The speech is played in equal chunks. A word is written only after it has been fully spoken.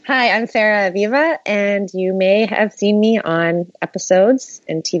Hi, I'm Sarah Aviva, and you may have seen me on episodes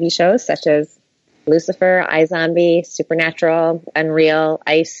and TV shows such as Lucifer, iZombie, Supernatural, Unreal,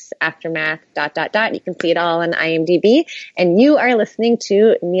 Ice, Aftermath, ... You can see it all on IMDb. And you are listening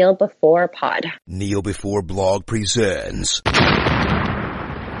to Kneel Before Pod. Kneel Before Blog presents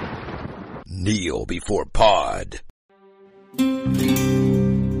Kneel Before Pod.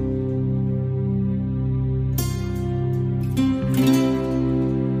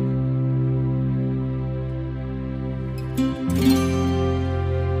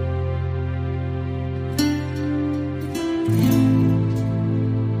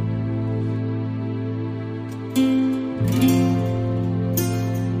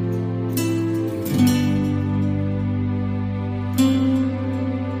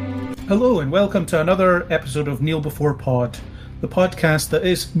 Hello and welcome to another episode of Kneel Before Pod, the podcast that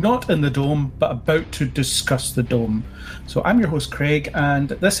is not in the Dome but about to discuss the Dome. So I'm your host Craig, and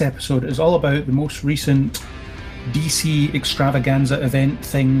this episode is all about the most recent DC extravaganza event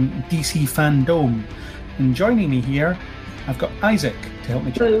thing, DC Fandome. And joining me here, I've got Isaac to help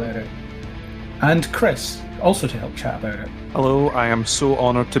me chat about it, and Chris also to help chat about it. Hello, I am so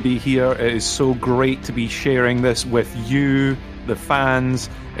honoured to be here. It is so great to be sharing this with you, the fans.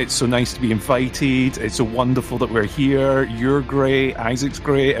 It's so nice to be invited. It's so wonderful that we're here. You're great. Isaac's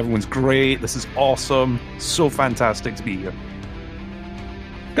great. Everyone's great. This is awesome. So fantastic to be here.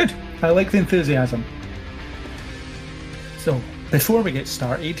 Good. I like the enthusiasm. So, before we get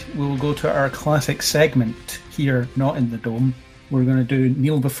started, we'll go to our classic segment here, not in the Dome. We're going to do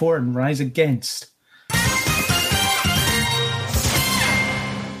Kneel Before and Rise Against.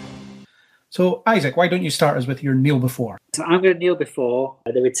 So, Isaac, why don't you start us with your Kneel Before? So I'm going to kneel before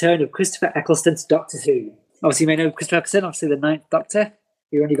the return of Christopher Eccleston to Doctor Who. Obviously, you may know Christopher Eccleston, obviously the Ninth Doctor.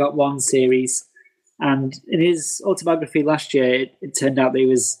 He only got one series. And in his autobiography last year, it turned out that he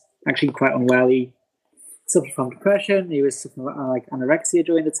was actually quite unwell. He suffered from depression. He was suffering from anorexia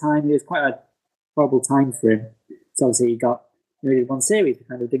during the time. It was quite a horrible time for him. So obviously he did one series. He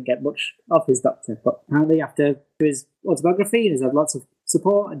kind of didn't get much of his Doctor. But apparently after his autobiography, he's had lots of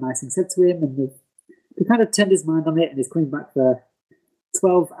support and nice things said to him, and he kind of turned his mind on it, and he's coming back for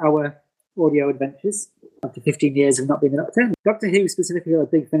 12-hour audio adventures after 15 years of not being a Doctor. Doctor Who specifically got a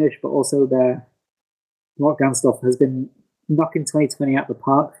big finish, but also their lockdown stuff has been knocking 2020 out the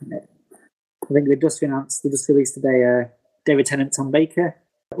park from it. I think they just released today David Tennant, Tom Baker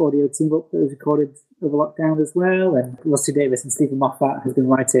audio team up that was recorded over lockdown as well, and Rusty Davis and Stephen Moffat has been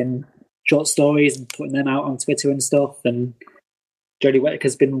writing short stories and putting them out on Twitter and stuff, and Jodie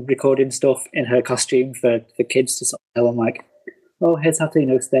Whittaker's been recording stuff in her costume for kids to sort of tell them, like, oh, here's how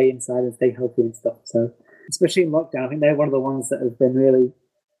to, stay inside and stay healthy and stuff. So, especially in lockdown, I think they're one of the ones that have been really,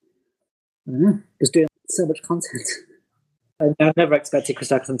 just doing so much content. And I never expected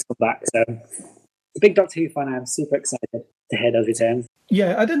Chris Eccleston to come back. So, a big Doctor Who fan, I'm super excited to hear those returns.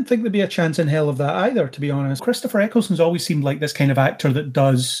 Yeah, I didn't think there'd be a chance in hell of that either, to be honest. Christopher Eccleston's always seemed like this kind of actor that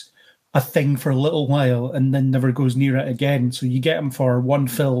does a thing for a little while and then never goes near it again. So you get him for one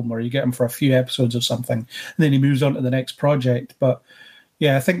film or you get him for a few episodes of something, and then he moves on to the next project. But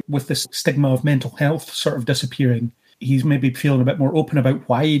yeah, I think with this stigma of mental health sort of disappearing, he's maybe feeling a bit more open about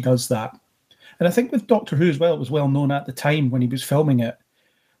why he does that. And I think with Doctor Who as well, it was well known at the time when he was filming it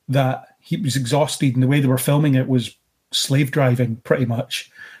that he was exhausted, and the way they were filming it was slave driving pretty much.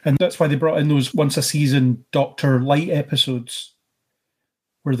 And that's why they brought in those once a season Doctor Light episodes,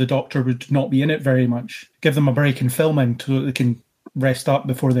 where the Doctor would not be in it very much. Give them a break in filming so that they can rest up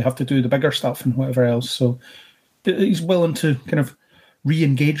before they have to do the bigger stuff and whatever else. So he's willing to kind of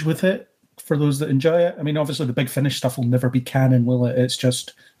re-engage with it for those that enjoy it. I mean, obviously the Big Finish stuff will never be canon, will it? It's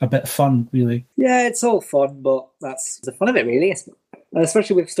just a bit of fun, really. Yeah, it's all fun, but that's the fun of it, really.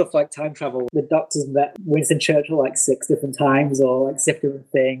 Especially with stuff like time travel. The Doctors met Winston Churchill like 6 different times, or like 6 different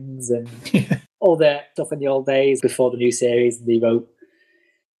things, and all that stuff in the old days before the new series, and they wrote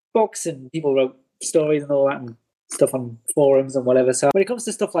books and people wrote stories and all that and stuff on forums and whatever. So when it comes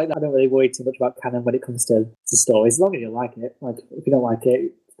to stuff like that, I don't really worry too much about canon when it comes to stories, as long as you like it. Like, if you don't like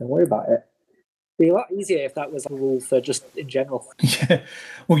it, don't worry about it. It'd be a lot easier if that was a rule for just in general. Yeah.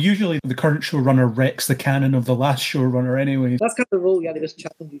 Well, usually the current showrunner wrecks the canon of the last showrunner anyway. That's kind of the rule, yeah, they just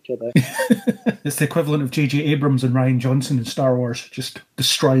challenge each other. It's the equivalent of J.J. Abrams and Rian Johnson in Star Wars, just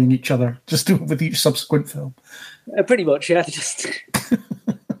destroying each other, just with each subsequent film. Pretty much, yeah.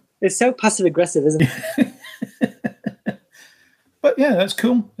 It's so passive-aggressive, isn't it? But yeah, that's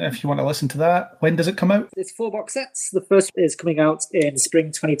cool. If you want to listen to that, when does it come out? It's 4 box sets. The first is coming out in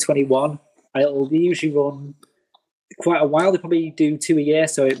spring 2021. It'll usually run quite a while. They probably do 2 a year,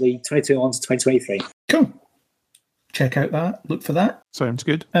 so it'll be 2021 to 2023. Cool. check out that. Look for that. Sounds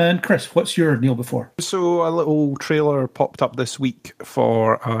good. And Chris, what's your Kneel Before? So a little trailer popped up this week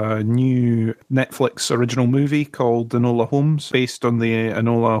for a new Netflix original movie called Enola Holmes, based on the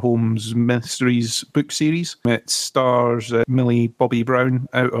Enola Holmes Mysteries book series. It stars Millie Bobby Brown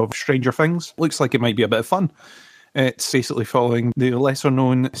out of Stranger Things. Looks like it might be a bit of fun. It's basically following the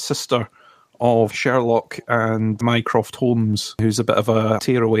lesser-known sister of Sherlock and Mycroft Holmes, who's a bit of a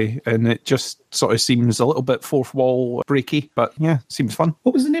tearaway, and it just sort of seems a little bit fourth wall breaky, but yeah, seems fun.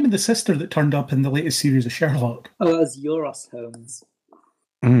 What was the name of the sister that turned up in the latest series of Sherlock? Oh, that was Euros Holmes.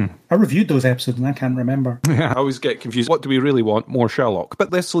 I reviewed those episodes and I can't remember. Yeah, I always get confused. What do we really want? More Sherlock.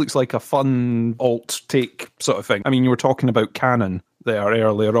 But this looks like a fun alt take sort of thing. I mean, you were talking about canon there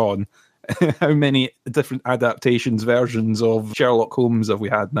earlier on. How many different adaptations, versions of Sherlock Holmes have we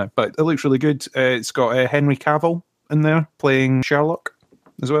had now? But it looks really good. It's got Henry Cavill in there playing Sherlock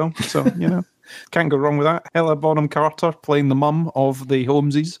as well. So, can't go wrong with that. Helena Bonham Carter playing the mum of the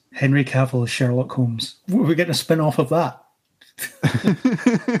Holmeses. Henry Cavill as Sherlock Holmes. We're getting a spin-off of that.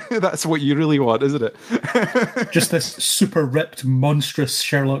 That's what you really want, isn't it? Just this super ripped, monstrous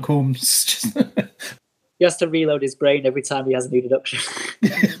Sherlock Holmes. He has to reload his brain every time he has a new deduction.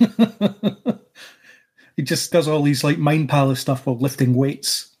 He just does all these like mind palace stuff while lifting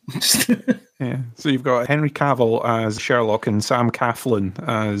weights. Yeah. So you've got Henry Cavill as Sherlock and Sam Claflin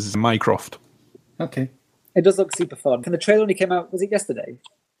as Mycroft. Okay. It does look super fun. And the trailer only came out, was it yesterday?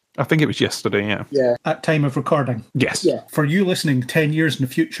 I think it was yesterday, yeah. Yeah. At time of recording. Yes. Yeah. For you listening 10 years in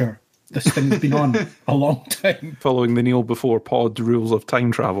the future, this thing's been on a long time. Following the Kneel Before Pod rules of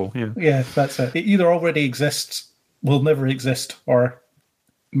time travel, yeah. Yeah, that's it. It either already exists, will never exist, or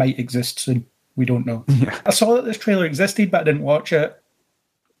might exist soon. We don't know. Yeah. I saw that this trailer existed, but I didn't watch it.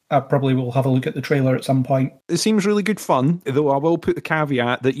 I probably will have a look at the trailer at some point. It seems really good fun, though I will put the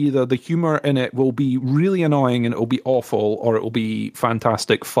caveat that either the humour in it will be really annoying and it will be awful, or it will be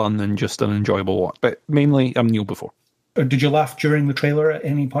fantastic fun and just an enjoyable watch. But mainly, I'm Kneel Before. Did you laugh during the trailer at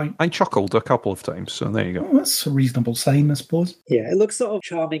any point? I chuckled a couple of times, so there you go. Well, that's a reasonable sign, I suppose. Yeah, it looks sort of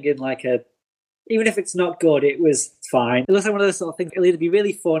charming in like a... Even if it's not good, it was fine. It looks like one of those sort of things. It'll either be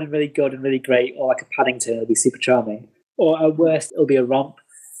really fun and really good and really great, or like a Paddington, it'll be super charming. Or at worst, it'll be a romp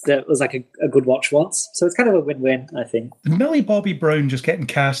that was like a good watch once. So it's kind of a win-win, I think. Millie Bobby Brown just getting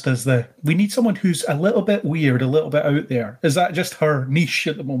cast as we need someone who's a little bit weird, a little bit out there. Is that just her niche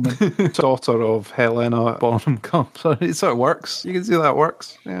at the moment? Daughter of Helena Bonham Carter. It sort of works. You can see that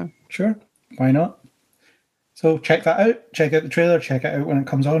works. Yeah. Sure. Why not? So check that out. Check out the trailer. Check it out when it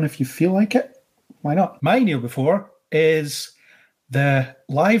comes on if you feel like it. Why not? My Kneel Before is the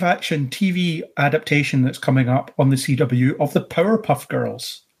live-action TV adaptation that's coming up on the CW of the Powerpuff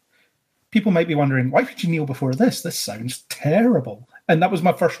Girls. People might be wondering, why would you kneel before this? This sounds terrible. And that was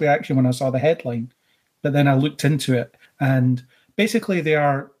my first reaction when I saw the headline. But then I looked into it, and basically they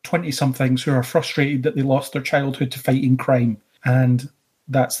are 20-somethings who are frustrated that they lost their childhood to fighting crime. And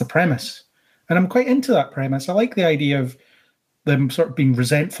that's the premise. And I'm quite into that premise. I like the idea of them sort of being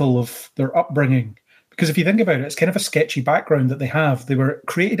resentful of their upbringing. Because if you think about it, it's kind of a sketchy background that they have. They were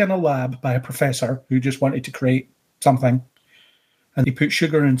created in a lab by a professor who just wanted to create something. And they put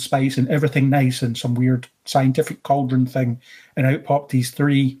sugar and spice and everything nice in some weird scientific cauldron thing. And out popped these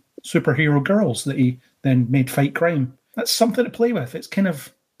 3 superhero girls that he then made fight crime. That's something to play with. It's kind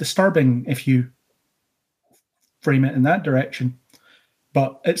of disturbing if you frame it in that direction.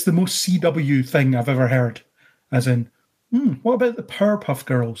 But it's the most CW thing I've ever heard. As in, what about the Powerpuff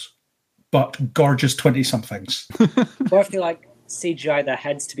Girls? But gorgeous 20-somethings. Or if they like CGI their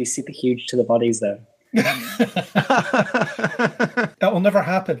heads to be super huge to the bodies, though. That'll never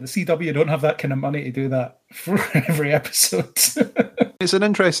happen. The CW don't have that kind of money to do that for every episode. It's an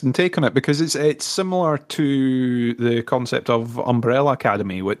interesting take on it because it's similar to the concept of Umbrella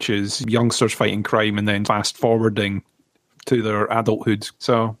Academy, which is youngsters fighting crime and then fast forwarding to their adulthood.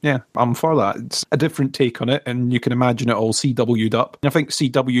 So yeah, I'm for that. It's a different take on it, and you can imagine it all CW'd up. I think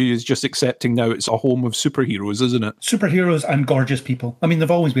CW is just accepting now it's a home of superheroes, isn't it? Superheroes and gorgeous people. I mean, they've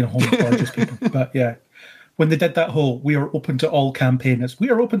always been a home of gorgeous people, but yeah. When they did that whole "we are open to all" campaign, it's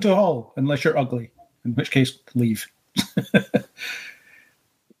 "we are open to all, unless you're ugly," in which case, leave.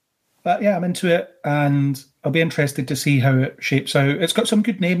 But yeah, I'm into it, and I'll be interested to see how it shapes out. It's got some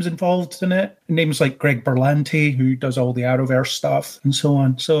good names involved in it. Names like Greg Berlanti, who does all the Arrowverse stuff, and so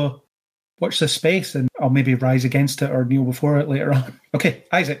on. So watch this space, and I'll maybe rise against it or kneel before it later on. Okay,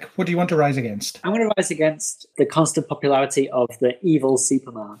 Isaac, what do you want to rise against? I'm going to rise against the constant popularity of the evil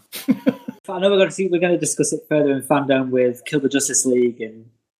Superman. I know we're going to discuss it further in fandom with Kill the Justice League and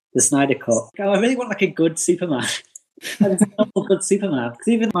the Snyder Cut. I really want like a good Superman. Like a good Superman. Because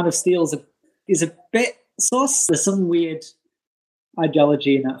even Man of Steel is a bit Source, there's some weird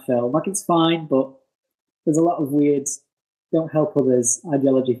ideology in that film. Like, it's fine, but there's a lot of weird don't help others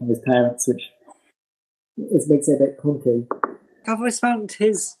ideology from his parents, which makes it a bit clunky. I've always found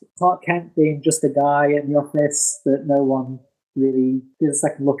his Clark Kent being just a guy in the office that no one really gives a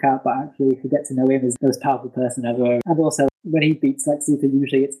second look at, but actually, if you get to know him, is the most powerful person ever. And also, when he beats Lex Luthor,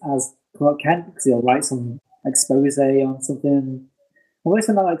 usually it's as Clark Kent, because he'll write some expose on something. I've always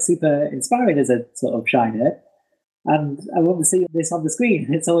found that like super inspiring as a sort of shiner. And I want to see this on the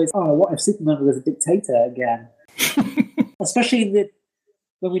screen. It's always, oh, what if Superman was a dictator again? Especially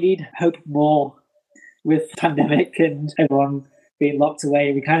when we need hope more with pandemic and everyone being locked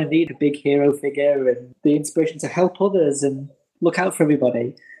away. We kind of need a big hero figure and the inspiration to help others and look out for everybody.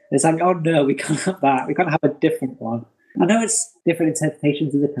 And it's like, oh no, we can't have that. We can't have a different one. I know it's different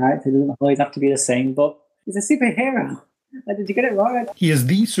interpretations of the character. It doesn't always have to be the same, but he's a superhero. Did you get it right? He is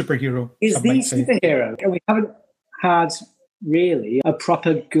the superhero. He's the superhero. And we haven't had really a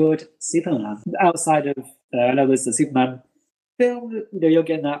proper good Superman outside of, I know there's the Superman film. You're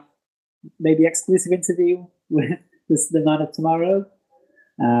getting that maybe exclusive interview with the Man of Tomorrow.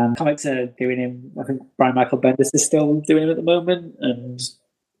 Comics are doing him. I think Brian Michael Bendis is still doing him at the moment, and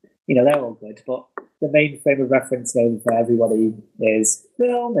they're all good. But the main frame of reference for everybody is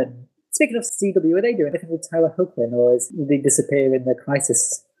film. And speaking of CW, are they doing anything with Tyler Hoechlin, or did they disappear in the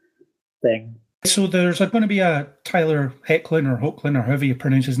Crisis thing? So there's going to be a Tyler Hoechlin or however you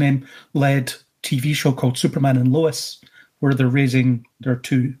pronounce his name, led TV show called Superman and Lois, where they're raising their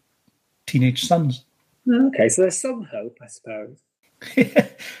 2 teenage sons. Okay, so there's some hope, I suppose.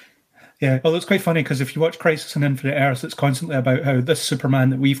 Yeah, although it's quite funny because if you watch Crisis on Infinite Earths, it's constantly about how this Superman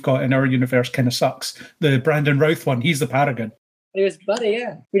that we've got in our universe kind of sucks. The Brandon Routh one, he's the paragon. He was buddy,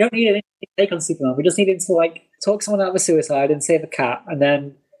 yeah. We don't need an take on Superman. We just need him to talk someone out of a suicide and save a cat, and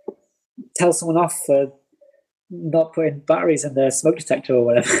then tell someone off for not putting batteries in their smoke detector or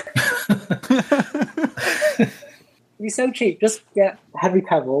whatever. It'd be so cheap. Just get Henry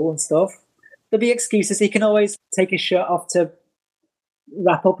Cavill and stuff. There'll be excuses. He can always take his shirt off to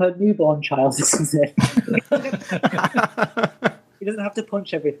wrap up a newborn child or something. He doesn't have to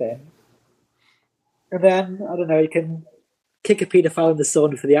punch everything. And then, I don't know, you can kick a paedophile in the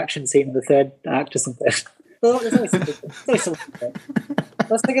sun for the action scene in the third act or something. Well, there's always something.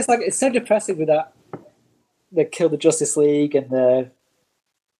 I think it's so depressing with that. They kill the Justice League and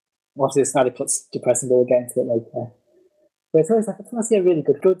obviously Snyder puts depressing, but we'll get into it later. But it's always I want to see a really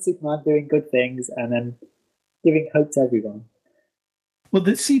good Superman doing good things and then giving hope to everyone. Well,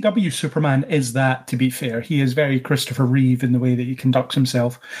 the CW Superman is that, to be fair. He is very Christopher Reeve in the way that he conducts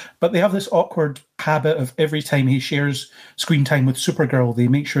himself. But they have this awkward habit of every time he shares screen time with Supergirl, they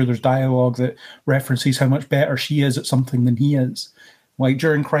make sure there's dialogue that references how much better she is at something than he is. Like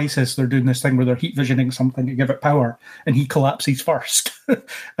during Crisis, they're doing this thing where they're heat visioning something to give it power, and he collapses first.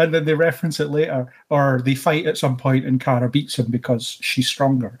 And then they reference it later, or they fight at some point and Kara beats him because she's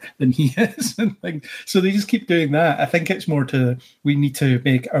stronger than he is. So they just keep doing that. I think it's more we need to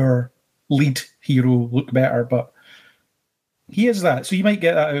make our lead hero look better, but he is that. So you might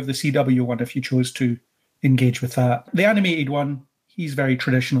get that out of the CW one if you chose to engage with that. The animated one, he's very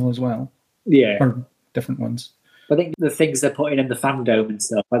traditional as well. Yeah. Or different ones. I think the things they're putting in the fandom and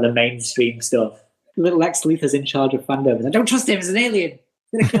stuff, like the mainstream stuff. Little Lex Luthor's in charge of fandom. I don't trust him as an alien.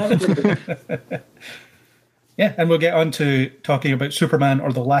 Yeah, and we'll get on to talking about Superman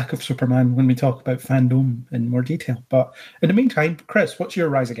or the lack of Superman when we talk about fandom in more detail. But in the meantime, Chris, what's your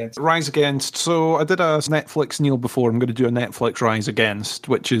Rise Against? Rise Against. So I did a Netflix Neil before. I'm going to do a Netflix Rise Against,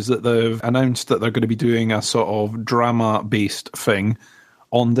 which is that they've announced that they're going to be doing a sort of drama-based thing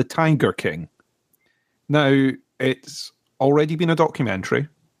on the Tiger King. Now, it's already been a documentary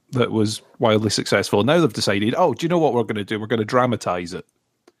that was wildly successful. Now they've decided, do you know what we're going to do? We're going to dramatise it.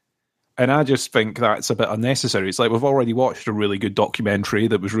 And I just think that's a bit unnecessary. It's like we've already watched a really good documentary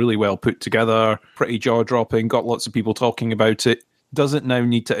that was really well put together, pretty jaw-dropping, got lots of people talking about it. Doesn't now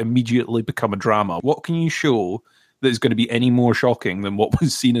need to immediately become a drama. What can you show that is going to be any more shocking than what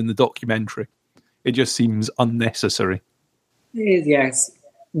was seen in the documentary? It just seems unnecessary. It is, yes.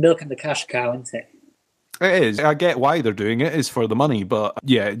 Milking the cash cow, isn't it? It is. I get why they're doing it. It's for the money. But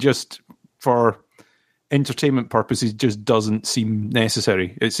yeah, just for entertainment purposes, just doesn't seem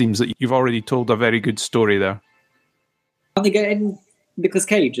necessary. It seems that you've already told a very good story there. Are they getting Nicolas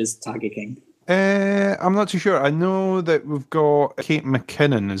Cage as Tiger King? I'm not too sure. I know that we've got Kate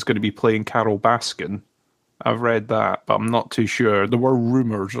McKinnon is going to be playing Carol Baskin. I've read that, but I'm not too sure. There were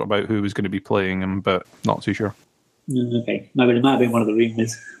rumours about who was going to be playing him, but not too sure. Okay. Maybe it might have been one of the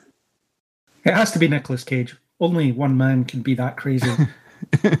rumours. It has to be Nicolas Cage. Only one man can be that crazy.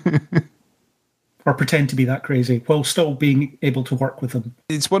 or pretend to be that crazy while still being able to work with them.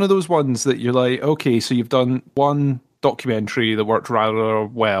 It's one of those ones that you're like, okay, so you've done one documentary that worked rather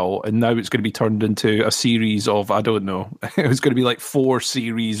well, and now it's going to be turned into a series of, I don't know, it was going to be like 4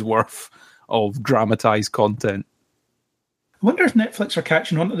 series worth of dramatized content. I wonder if Netflix are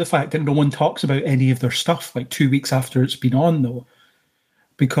catching on to the fact that no one talks about any of their stuff like 2 weeks after it's been on, though.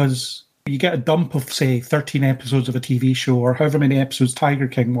 Because you get a dump of, say, 13 episodes of a TV show or however many episodes Tiger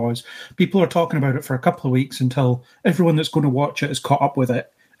King was. People are talking about it for a couple of weeks until everyone that's going to watch it is caught up with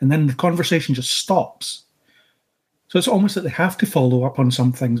it. And then the conversation just stops. So it's almost that they have to follow up on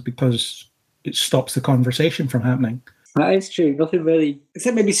some things because it stops the conversation from happening. That is true. Nothing really,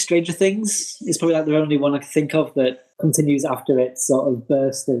 except maybe Stranger Things is probably like the only one I can think of that continues after its sort of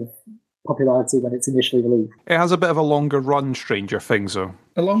burst of popularity when it's initially released. It has a bit of a longer run, Stranger Things, though.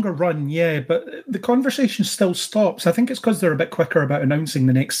 A longer run, yeah, but the conversation still stops. I think it's because they're a bit quicker about announcing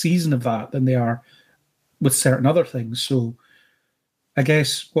the next season of that than they are with certain other things. So I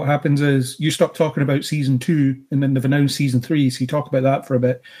guess what happens is you stop talking about season 2 and then they've announced season 3, so you talk about that for a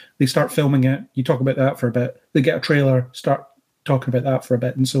bit. They start filming it, you talk about that for a bit. They get a trailer, start talking about that for a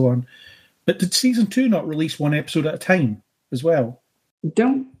bit and so on. But did season 2 not release 1 episode at a time as well? I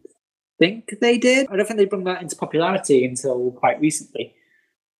don't think they did. I don't think they brought that into popularity until quite recently.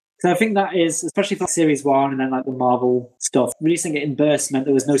 So I think that is, especially for Series 1 and then like the Marvel stuff, releasing it in bursts meant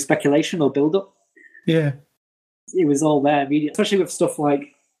there was no speculation or build-up. Yeah. It was all there immediately, especially with stuff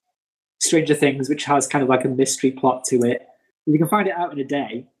like Stranger Things, which has kind of like a mystery plot to it. If you can find it out in a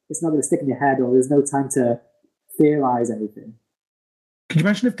day, it's not going to stick in your head or there's no time to theorize anything. Could you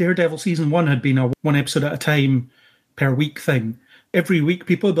imagine if Daredevil season 1 had been a 1 episode at a time per week thing? Every week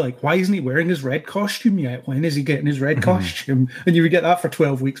people would be like, why isn't he wearing his red costume yet? When is he getting his red costume? And you would get that for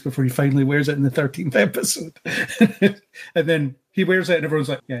 12 weeks before he finally wears it in the 13th episode. And then he wears it and everyone's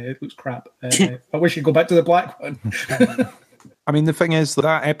like, yeah, it looks crap. I wish you'd go back to the black one. I mean, the thing is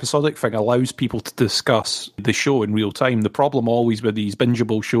that episodic thing allows people to discuss the show in real time. The problem always with these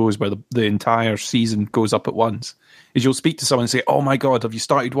bingeable shows where the entire season goes up at once is you'll speak to someone and say, oh my God, have you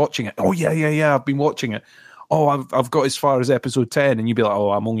started watching it? Oh, yeah, I've been watching it. Oh, I've got as far as episode 10, and you'd be like,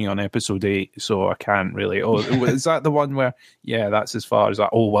 oh, I'm only on episode 8, so I can't really. Oh, is that the one where, yeah, that's as far as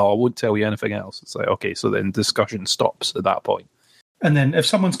that? Oh, well, I won't tell you anything else. It's like, okay, so then discussion stops at that point. And then if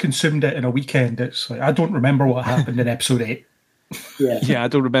someone's consumed it in a weekend, it's like, I don't remember what happened in episode 8. Yeah, I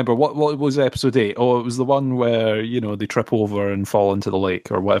don't remember. What was episode 8? Oh, it was the one where, they trip over and fall into the lake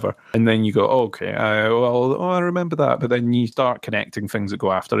or whatever. And then you go, oh, okay, I remember that. But then you start connecting things that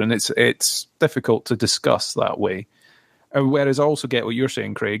go after, and it's difficult to discuss that way. Whereas I also get what you're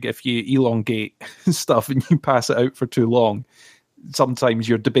saying, Craig. If you elongate stuff and you pass it out for too long, sometimes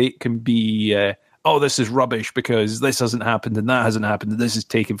your debate can be, oh, this is rubbish because this hasn't happened and that hasn't happened and this is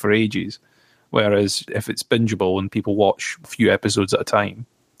taken for ages. Whereas if it's bingeable and people watch a few episodes at a time,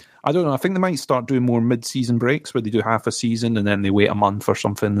 I don't know. I think they might start doing more mid-season breaks where they do half a season and then they wait a month or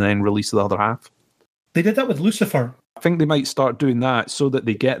something and then release the other half. They did that with Lucifer. I think they might start doing that so that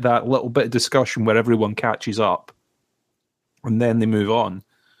they get that little bit of discussion where everyone catches up and then they move on.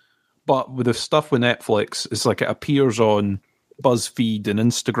 But with the stuff with Netflix, it's like it appears on BuzzFeed and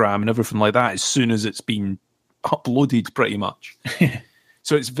Instagram and everything like that as soon as it's been uploaded pretty much.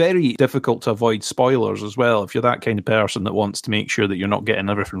 So it's very difficult to avoid spoilers as well. If you're that kind of person that wants to make sure that you're not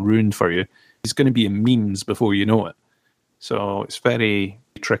getting everything ruined for you, it's going to be in memes before you know it. So it's very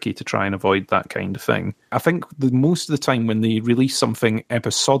tricky to try and avoid that kind of thing. I think most of the time when they release something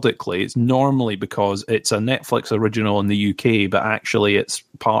episodically, it's normally because it's a Netflix original in the UK, but actually it's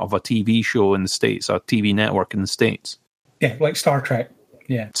part of a TV show in the States, a TV network in the States. Yeah, like Star Trek.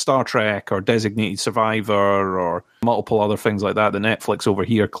 Yeah, Star Trek or Designated Survivor or multiple other things like that. The Netflix over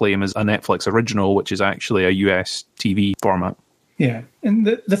here claim is a Netflix original, which is actually a US TV format. Yeah, and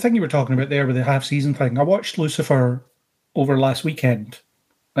the thing you were talking about there with the half-season thing, I watched Lucifer over last weekend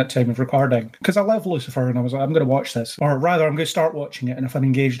at time of recording because I love Lucifer and I was like, I'm going to watch this. Or rather, I'm going to start watching it, and if I'm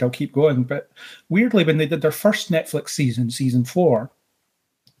engaged, I'll keep going. But weirdly, when they did their first Netflix season 4,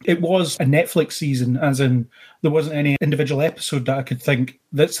 it was a Netflix season, as in there wasn't any individual episode that I could think,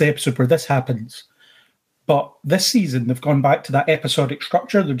 that's the episode where this happens. But this season, they've gone back to that episodic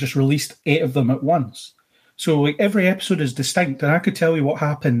structure. They've just released 8 of them at once. So like, every episode is distinct, and I could tell you what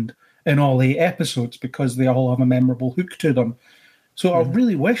happened in all 8 episodes because they all have a memorable hook to them. So I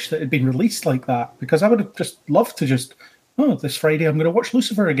really wish that it had been released like that, because I would have just loved to this Friday I'm going to watch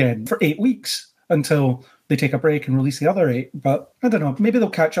Lucifer again for 8 weeks until they take a break and release the other 8. But I don't know, maybe they'll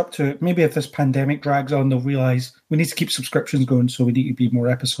catch up to it. Maybe if this pandemic drags on, they'll realise we need to keep subscriptions going, so we need to be more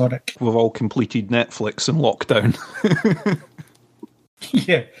episodic. We've all completed Netflix in lockdown.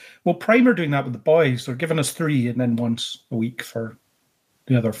 Yeah. Well, Prime are doing that with The Boys. They're giving us 3 and then once a week for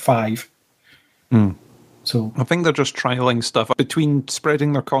the other 5. So I think they're just trialing stuff between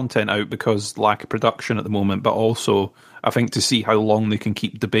spreading their content out because lack of production at the moment, but also I think to see how long they can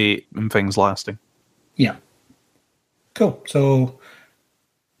keep debate and things lasting. Yeah. Cool. So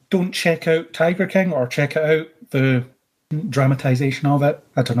don't check out Tiger King or check it out, the dramatization of it.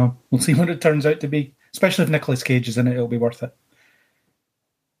 I don't know. We'll see what it turns out to be. Especially if Nicolas Cage is in it, it'll be worth it.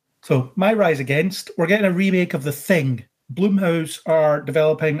 So, my rise against, we're getting a remake of The Thing. Blumhouse are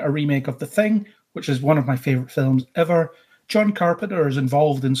developing a remake of The Thing, which is one of my favourite films ever. John Carpenter is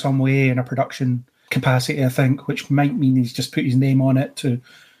involved in some way in a production capacity, I think, which might mean he's just put his name on it to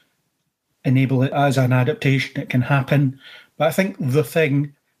enable it as an adaptation. It can happen. But I think The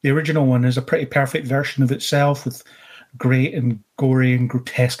Thing, the original one, is a pretty perfect version of itself with great and gory and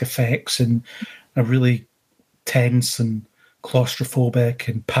grotesque effects and a really tense and claustrophobic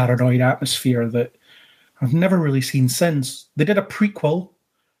and paranoid atmosphere that I've never really seen since. They did a prequel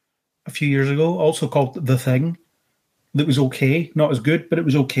a few years ago, also called The Thing, that was okay. Not as good, but it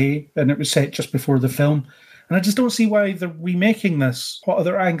was okay. And it was set just before the film. And I just don't see why they're remaking this. What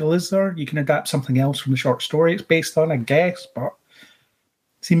other angle is there? You can adapt something else from the short story it's based on, I guess, but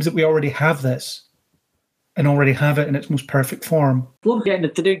it seems that we already have this and already have it in its most perfect form. They're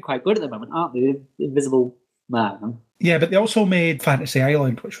doing quite good at the moment, aren't they? The Invisible Man. Yeah, but they also made Fantasy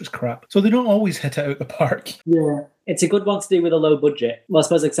Island, which was crap. So they don't always hit it out the park. Yeah, it's a good one to do with a low budget. Well, I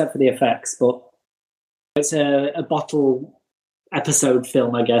suppose except for the effects, but it's a bottle episode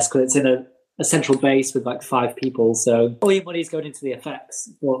film, I guess, because it's in a central base with like 5 people. So all your money's going into the effects.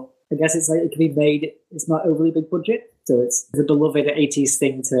 But I guess it's like it can be made. It's not overly big budget, so it's a beloved 80s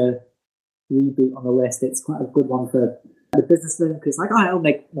thing to reboot on the list. It's quite a good one for the businessman because like, oh, it'll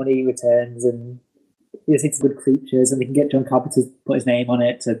make money returns and you just need some good creatures, and we can get John Carpenter to put his name on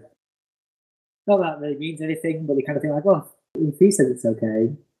it. Not that really means anything, but we kind of think like, oh, if he says it's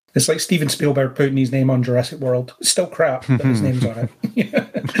okay. It's like Steven Spielberg putting his name on Jurassic World. It's still crap, but his name's on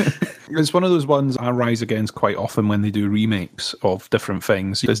it. It's one of those ones I rise against quite often when they do remakes of different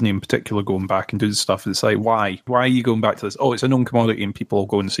things. Disney in particular going back and doing stuff. It's like, why? Why are you going back to this? Oh, it's a known commodity and people will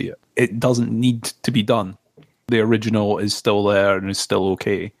go and see it. It doesn't need to be done. The original is still there and is still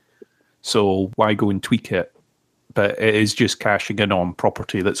okay. So why go and tweak it? But it is just cashing in on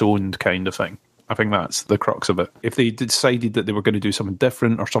property that's owned kind of thing. I think that's the crux of it. If they decided that they were going to do something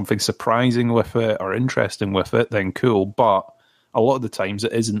different or something surprising with it or interesting with it, then cool. But a lot of the times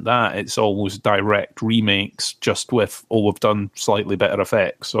it isn't that. It's almost direct remakes just with, oh, we've done slightly better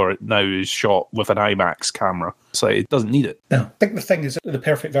effects, or it now is shot with an IMAX camera. So it doesn't need it. No, I think the Thing is the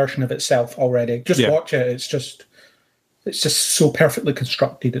perfect version of itself already. Just watch it. It's just so perfectly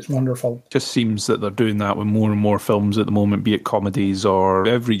constructed. It's wonderful. Just seems that they're doing that with more and more films at the moment, be it comedies or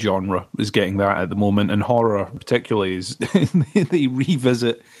every genre is getting that at the moment. And horror particularly is they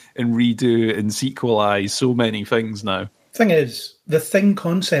revisit and redo and sequelize so many things now. Thing is, the Thing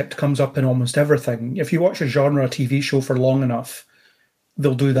concept comes up in almost everything. If you watch a genre TV show for long enough,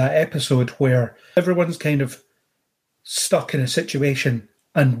 they'll do that episode where everyone's kind of stuck in a situation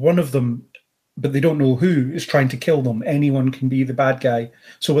and one of them, but they don't know who, is trying to kill them. Anyone can be the bad guy.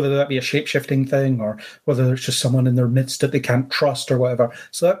 So whether that be a shape-shifting thing or whether it's just someone in their midst that they can't trust or whatever.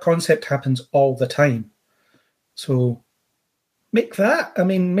 So that concept happens all the time. So make that. I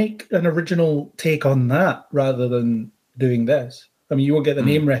mean, make an original take on that rather than doing this. I mean, you won't get the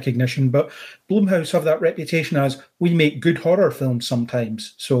name recognition, but Blumhouse have that reputation as we make good horror films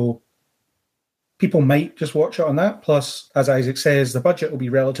sometimes. So people might just watch it on that. Plus, as Isaac says, the budget will be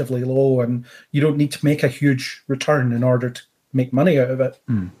relatively low and you don't need to make a huge return in order to make money out of it.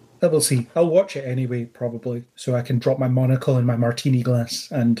 But we'll see. I'll watch it anyway, probably, so I can drop my monocle in my martini glass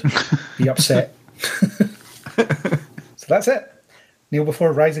and be upset. So that's it. Kneel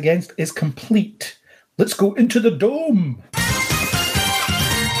Before Rise Against is complete. Let's go into the dome.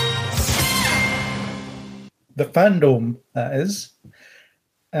 The fandom, that is.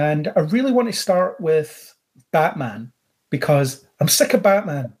 And I really want to start with Batman because I'm sick of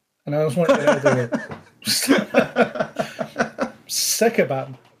Batman. And I just want to get out of the way. Sick of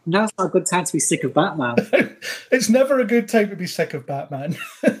Batman. Now's not a good time to be sick of Batman. It's never a good time to be sick of Batman.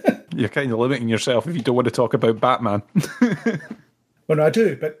 You're kind of limiting yourself if you don't want to talk about Batman. Well, no, I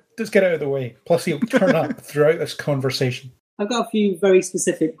do, but just get out of the way. Plus, he'll turn up throughout this conversation. I've got a few very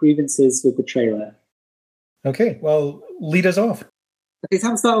specific grievances with the trailer. Okay, well, lead us off. Okay,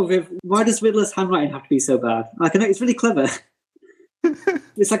 time to start with, why does Riddler's handwriting have to be so bad? Like, I know it's really clever.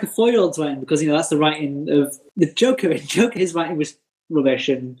 It's like a 4-year-old's writing because, you know, that's the writing of the Joker. Joker, his writing was rubbish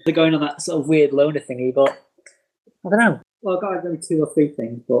and they're going on that sort of weird loner thingy, but I don't know. well, I've got maybe 2 or 3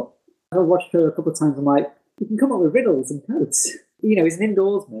 things, but I've watched her a couple of times. I'm like, you can come up with riddles and codes. You know, he's an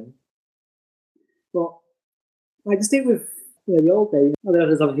indoorsman. But I just think with the old days, although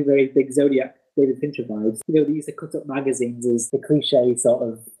there's obviously very big Zodiac, David Fincher vibes, they used to cut up magazines as the cliche sort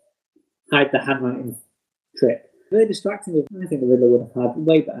of hide the handwriting trick. Very distracting. I think the Riddler would have had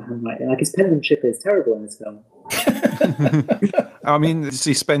way better handwriting. Like, his penmanship is terrible in this film. I mean,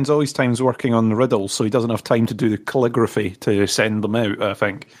 he spends all his time working on the riddles, so he doesn't have time to do the calligraphy to send them out, I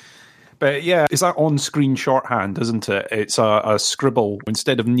think. But yeah, it's that on-screen shorthand, isn't it? It's a scribble.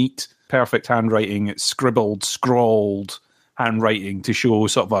 Instead of neat, perfect handwriting, it's scribbled, scrawled handwriting to show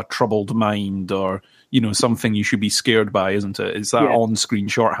sort of a troubled mind or, something you should be scared by, isn't it? It's that on-screen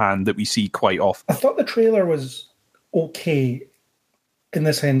shorthand that we see quite often. I thought the trailer was okay in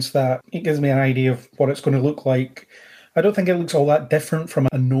the sense that it gives me an idea of what it's going to look like. I don't think it looks all that different from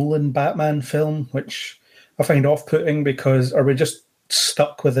a Nolan Batman film, which I find off-putting because are we just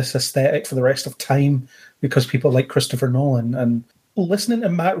stuck with this aesthetic for the rest of time because people like Christopher Nolan? And listening to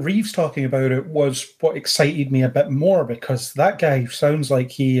Matt Reeves talking about it was what excited me a bit more because that guy sounds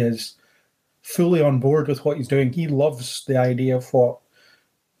like he is fully on board with what he's doing. He loves the idea of what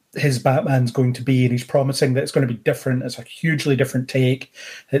his Batman's going to be, and he's promising that it's going to be different. It's a hugely different take.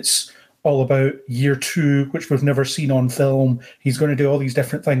 It's all about year 2, which we've never seen on film. He's going to do all these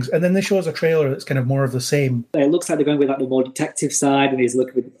different things. And then they show us a trailer that's kind of more of the same. It looks like they're going with like the more detective side, and he's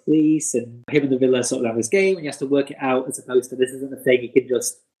looking with the police, and him and the villain sort of have this game, and he has to work it out as opposed to this isn't a thing, he can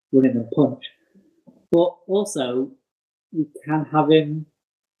just run in and punch. But also, you can have him,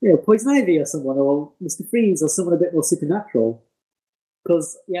 Poison Ivy or someone, or Mr. Freeze, or someone a bit more supernatural.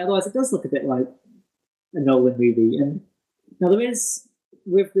 Because, otherwise it does look a bit like a Nolan movie. And now there is,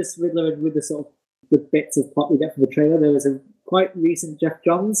 with this Riddler and with the sort of the bits of plot we get from the trailer, there was a quite recent Jeff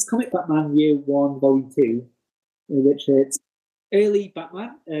Johns comic, Batman Year 1, Volume 2, in which it's early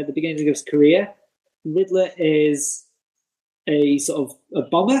Batman, the beginning of his career. Riddler is a sort of a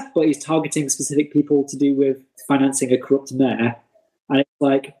bomber, but he's targeting specific people to do with financing a corrupt mayor. And it's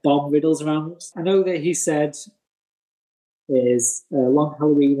like bomb riddles around. I know that he said is Long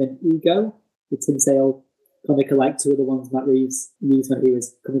Halloween and Ego, the Tim Sale comic, like 2 of the ones Matt Reeves used when he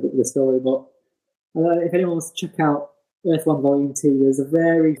was coming up with the story. But if anyone wants to check out Earth 1 Volume 2, there's a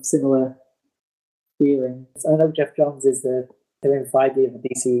very similar feeling. So I know Jeff Johns is the Kevin Feige of the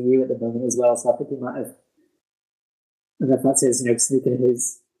DCEU at the moment as well, so I think he might have, I don't know if that's his, sneaking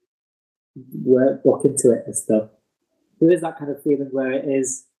his workbook into it and stuff. There is that kind of feeling where it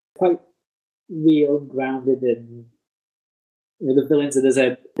is quite real and grounded, and the villains, there's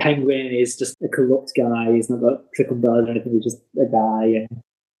a penguin, he's just a corrupt guy, he's not got trick umbrellas or anything, he's just a guy, and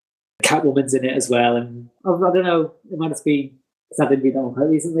Catwoman's in it as well, and I don't know, it might just be because I didn't read that one quite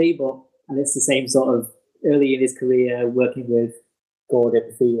recently, and it's the same sort of early in his career working with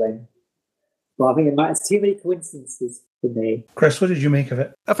Gordon feeling. But I think it's too many coincidences for me. Chris, what did you make of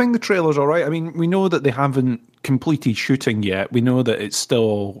it? I think the trailer's all right. I mean, we know that they haven't completed shooting yet. We know that it's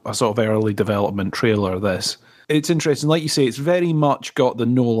still a sort of early development trailer, this. It's interesting. Like you say, it's very much got the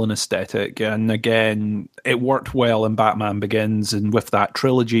Nolan aesthetic. And again, it worked well in Batman Begins and with that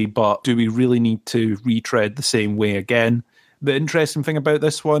trilogy, but do we really need to retread the same way again? The interesting thing about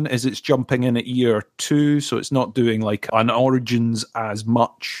this one is it's jumping in at year 2, so it's not doing like an Origins as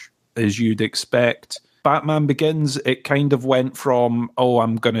much as you'd expect. Batman Begins, it kind of went from,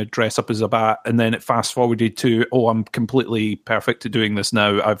 I'm going to dress up as a bat, and then it fast-forwarded to, I'm completely perfect at doing this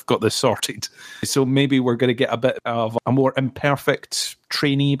now, I've got this sorted. So maybe we're going to get a bit of a more imperfect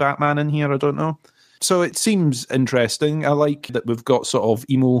trainee Batman in here, I don't know. So it seems interesting. I like that we've got sort of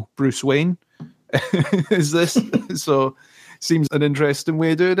emo Bruce Wayne. Is this? So seems an interesting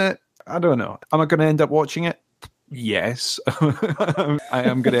way of doing it. I don't know. Am I going to end up watching it? Yes. I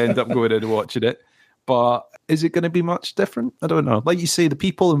am going to end up going in and watching it. But is it going to be much different? I don't know. Like you say, the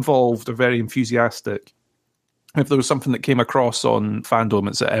people involved are very enthusiastic. If there was something that came across on Fandom,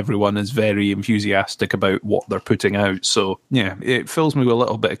 it's that everyone is very enthusiastic about what they're putting out. So, yeah, it fills me with a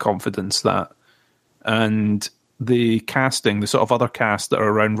little bit of confidence that. And the casting, the sort of other cast that are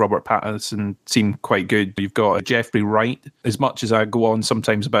around Robert Pattinson seem quite good. You've got Jeffrey Wright. As much as I go on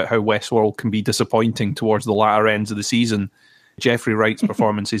sometimes about how Westworld can be disappointing towards the latter ends of the season, Jeffrey Wright's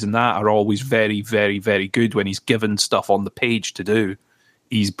performances in that are always very, very, very good when he's given stuff on the page to do.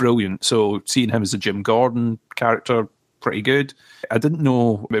 He's brilliant. So seeing him as a Jim Gordon character, pretty good. I didn't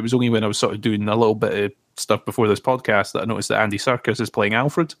know, it was only when I was sort of doing a little bit of stuff before this podcast that I noticed that Andy Serkis is playing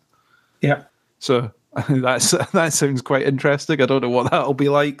Alfred. Yeah. So that sounds quite interesting. I don't know what that'll be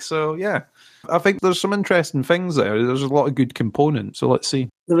like. So yeah, I think there's some interesting things there. There's a lot of good components. So let's see.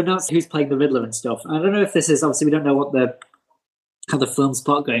 They've announced who's playing the Riddler and stuff. I don't know if this is, obviously we don't know what the have the film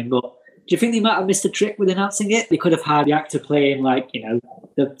spot going. But do you think they might have missed a trick with announcing it? They could have had the actor playing, like, you know,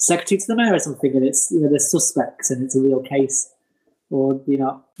 the secretary to the mayor or something, and it's, you know, there's suspects and it's a real case. Or do you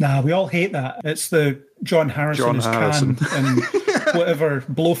not? Nah, we all hate that. It's the John Harrison as Khan and whatever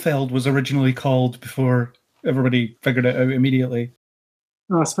Blofeld was originally called before everybody figured it out immediately.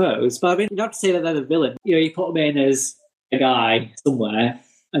 I suppose. But I mean, you don't have to say that they're the villain. You know, you put them in as a guy somewhere,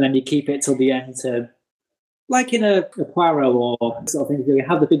 and then you keep it till the end to, like in a Poirot or sort of thing, you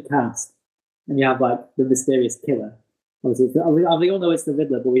have the big cast, and you have, like, the mysterious killer. Obviously, we all know it's the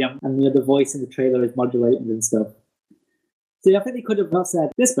Riddler, but we don't, and, you know, the voice in the trailer is modulated and stuff. So I think they could have not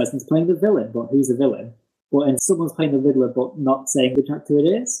said, this person's playing the villain, but who's the villain? And someone's playing the Riddler, but not saying which actor it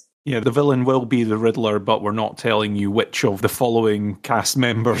is. Yeah, the villain will be the Riddler, but we're not telling you which of the following cast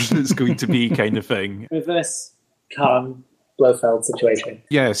members it's going to be, kind of thing. Reverse Khan Blofeld situation.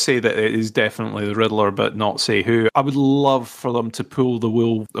 Yeah, say that it is definitely the Riddler, but not say who. I would love for them to pull the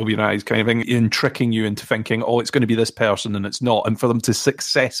wool over your eyes kind of thing, in tricking you into thinking, oh, it's going to be this person, and it's not. And for them to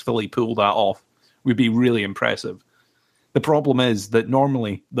successfully pull that off would be really impressive. The problem is that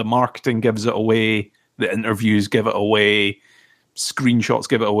normally the marketing gives it away, the interviews give it away, screenshots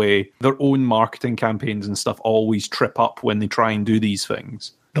give it away. Their own marketing campaigns and stuff always trip up when they try and do these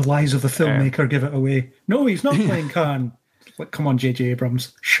things. The lies of the filmmaker give it away. No, he's not playing Khan. Like, come on, J.J.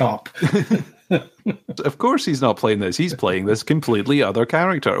 Abrams, sharp. Of course he's not playing this. He's playing this completely other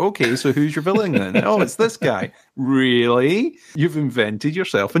character. Okay, so who's your villain then? Oh, it's this guy. Really? You've invented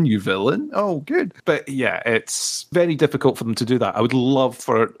yourself a new villain? Oh, good. But yeah, it's very difficult for them to do that. I would love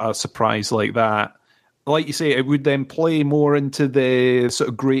for a surprise like that. Like you say, it would then play more into the sort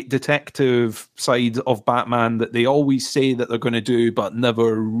of great detective side of Batman that they always say that they're going to do, but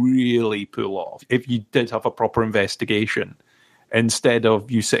never really pull off. If you did have a proper investigation, instead of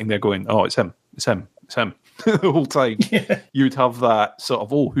you sitting there going, oh, it's him, the whole time, you'd have that sort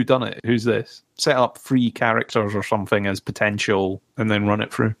of, oh, who done it? Who's this? Set up 3 characters or something as potential and then run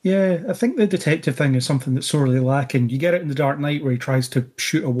it through. Yeah, I think the detective thing is something that's sorely lacking. You get it in The Dark Knight where he tries to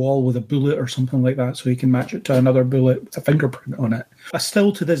shoot a wall with a bullet or something like that so he can match it to another bullet with a fingerprint on it. I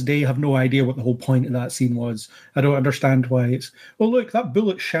still, to this day, have no idea what the whole point of that scene was. I don't understand why it's, well, look, that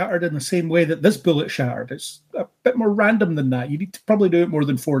bullet shattered in the same way that this bullet shattered. It's a bit more random than that. You need to probably do it more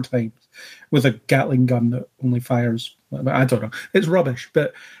than 4 times with a Gatling gun that only fires. I don't know. It's rubbish,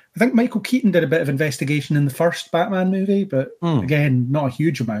 but I think Michael Keaton did a bit of investigation in the first Batman movie, but again, not a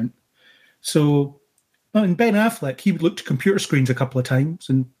huge amount. So, and Ben Affleck, he looked at computer screens a couple of times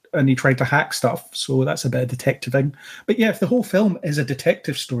and he tried to hack stuff. So that's a bit of detectiving. But yeah, if the whole film is a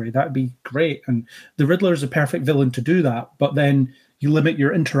detective story, that'd be great. And the Riddler is a perfect villain to do that. But then you limit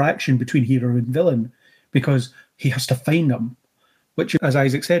your interaction between hero and villain because he has to find them, which, as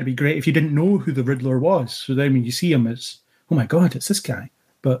Isaac said, would be great if you didn't know who the Riddler was. So then when you see him, it's, oh my God, it's this guy.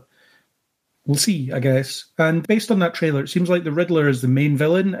 But we'll see, I guess. And based on that trailer, it seems like the Riddler is the main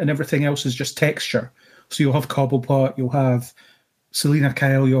villain and everything else is just texture. So you'll have Cobblepot, you'll have Selina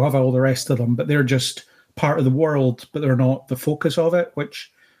Kyle, you'll have all the rest of them, but they're just part of the world, but they're not the focus of it,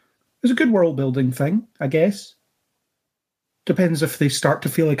 which is a good world-building thing, I guess. Depends if they start to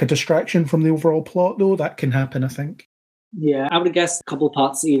feel like a distraction from the overall plot, though. That can happen, I think. Yeah, I would have guessed a couple of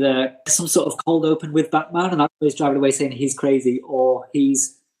parts, either some sort of cold open with Batman, and that's why he's driving away saying he's crazy, or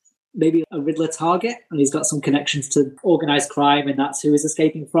he's maybe a Riddler target, and he's got some connections to organised crime, and that's who he's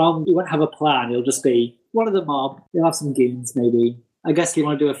escaping from. He won't have a plan. It'll just be one of the mob. He'll have some goons, maybe. I guess you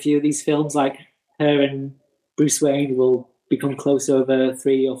want to do a few of these films, like her and Bruce Wayne will become close over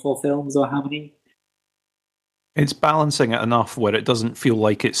 3 or 4 films, or how many? It's balancing it enough where it doesn't feel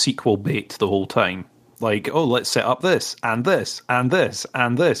like it's sequel bait the whole time. Like, oh, let's set up this, and this, and this,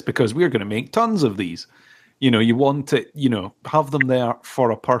 and this, because we're going to make tons of these. You know, you want to, have them there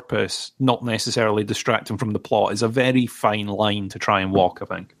for a purpose, not necessarily distracting from the plot, is a very fine line to try and walk, I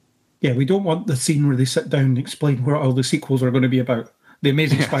think. Yeah, we don't want the scene where they sit down and explain what all the sequels are going to be about. The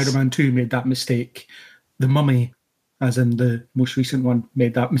Amazing Spider-Man 2 made that mistake. The Mummy, as in the most recent one,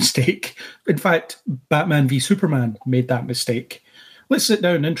 made that mistake. In fact, Batman v Superman made that mistake. Let's sit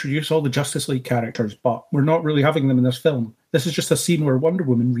down and introduce all the Justice League characters, but we're not really having them in this film. This is just a scene where Wonder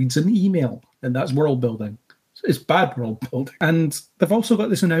Woman reads an email, and that's world building. It's bad world building. And they've also got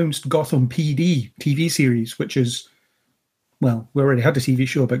this announced Gotham PD TV series, which is, well, we already had a TV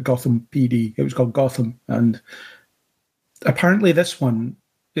show about Gotham PD. It was called Gotham. And apparently this one,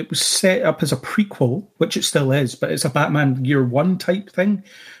 it was set up as a prequel, which it still is, but it's a Batman Year One type thing.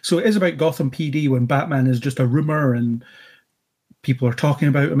 So it is about Gotham PD when Batman is just a rumor and people are talking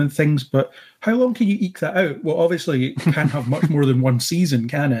about him and things, but how long can you eke that out? Well, obviously, it can't have much more than one season,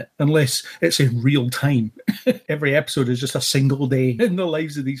 can it? Unless it's in real time. Every episode is just a single day in the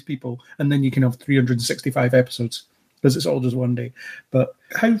lives of these people, and then you can have 365 episodes because it's all just one day. But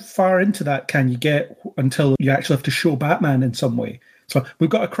how far into that can you get until you actually have to show Batman in some way? So we've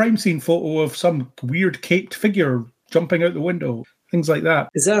got a crime scene photo of some weird caped figure jumping out the window, things like that.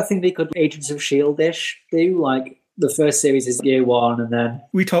 Is that a thing they could Agents of S.H.I.E.L.D.-ish do? Like, the first series is year one, and then...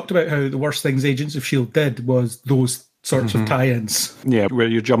 We talked about how the worst things Agents of S.H.I.E.L.D. did was those sorts of tie-ins. Yeah, where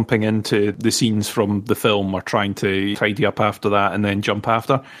you're jumping into the scenes from the film or trying to tidy up after that and then jump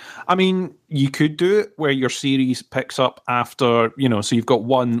after. I mean, you could do it where your series picks up after, so you've got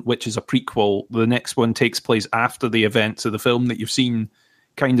one which is a prequel, the next one takes place after the events of the film that you've seen,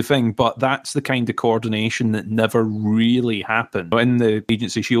 kind of thing, but that's the kind of coordination that never really happened. In the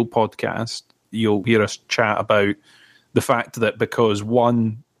Agents of S.H.I.E.L.D. podcast, you'll hear us chat about the fact that because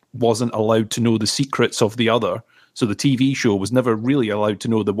one wasn't allowed to know the secrets of the other, so the TV show was never really allowed to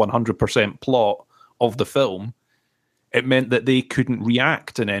know the 100% plot of the film, it meant that they couldn't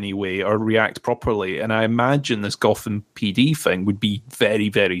react in any way or react properly. And I imagine this Gotham PD thing would be very,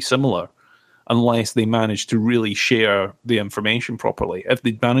 very similar unless they managed to really share the information properly. If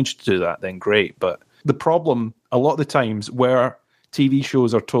they'd managed to do that, then great. But the problem, a lot of the times, where TV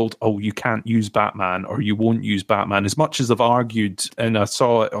shows are told, oh, you can't use Batman or you won't use Batman, as much as I've argued, and I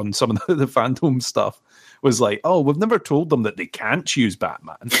saw it on some of the fandom stuff, was like, oh, we've never told them that they can't use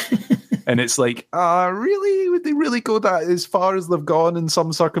Batman. And it's like, really? Would they really go that as far as they've gone in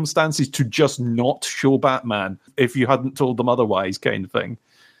some circumstances to just not show Batman if you hadn't told them otherwise, kind of thing?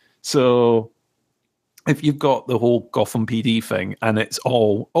 So if you've got the whole Gotham PD thing and it's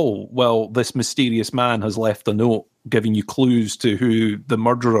all, oh, well, this mysterious man has left a note giving you clues to who the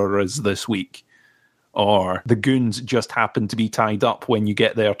murderer is this week, or the goons just happen to be tied up when you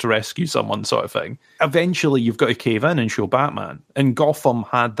get there to rescue someone, sort of thing. Eventually, you've got to cave in and show Batman. And Gotham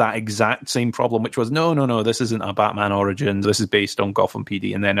had that exact same problem, which was, no, this isn't a Batman origin. This is based on Gotham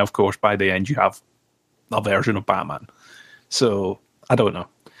PD. And then, of course, by the end, you have a version of Batman. So, I don't know.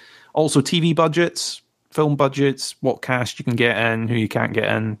 Also, TV budgets, film budgets, what cast you can get in, who you can't get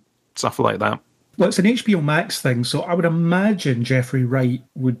in, stuff like that. Well, it's an HBO Max thing, so I would imagine Jeffrey Wright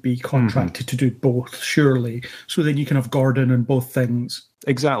would be contracted to do both, surely. So then you can have Gordon in both things.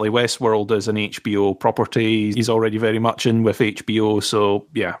 Exactly. Westworld is an HBO property. He's already very much in with HBO, so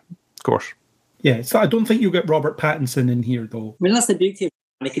yeah, of course. Yeah, so I don't think you'll get Robert Pattinson in here, though. I mean, that's the beauty of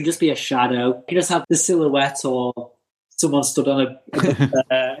it. It can just be a shadow. You can just have the silhouette or someone stood on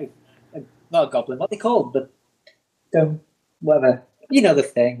not a goblin, what are they called? But whatever. You know the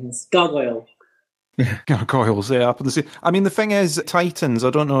things. Gargoyle. Gargoyles, yeah. I mean, the thing is, Titans, I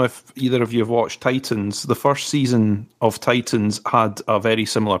don't know if either of you have watched Titans. The first season of Titans had a very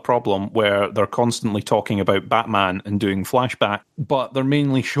similar problem where they're constantly talking about Batman and doing flashback, but they're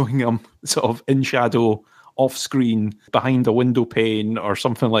mainly showing him sort of in shadow, off screen, behind a window pane or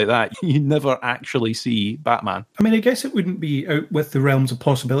something like that. You never actually see Batman. I mean, I guess it wouldn't be out with the realms of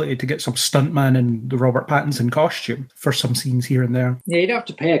possibility to get some stuntman in the Robert Pattinson costume for some scenes here and there. Yeah, you don't have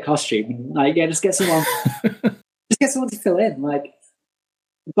to pay a costume. Like, yeah, just get someone. Just get someone to fill in. Like,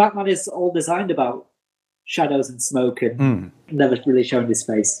 Batman is all designed about shadows and smoke and never really showing his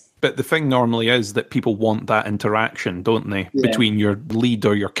face. But the thing normally is that people want that interaction, don't they? Yeah. Between your lead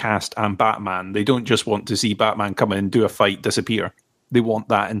or your cast and Batman. They don't just want to see Batman come in, do a fight, disappear. They want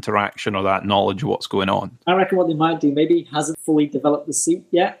that interaction or that knowledge of what's going on. I reckon what they might do, maybe he hasn't fully developed the suit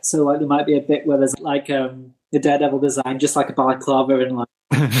yet. So like there might be a bit where there's like the Daredevil design, just like a balaclava and like...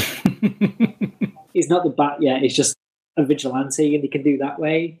 He's not the Bat yet, he's just a vigilante and he can do that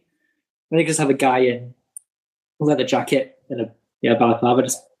way. And they just have a guy in a leather jacket and a balaclava,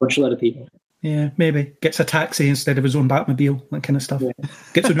 just punch a lot of people. Yeah, maybe. Gets a taxi instead of his own Batmobile, that kind of stuff. Yeah.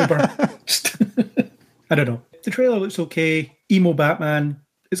 Gets an Uber. I don't know. The trailer looks okay. Emo Batman.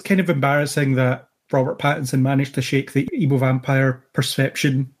 It's kind of embarrassing that Robert Pattinson managed to shake the emo vampire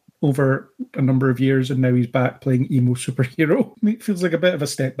perception over a number of years and now he's back playing emo superhero. It feels like a bit of a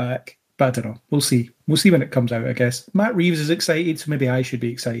step back. But I don't know. We'll see. We'll see when it comes out, I guess. Matt Reeves is excited, so maybe I should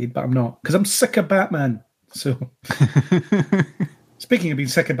be excited, but I'm not. Because I'm sick of Batman. So, speaking of being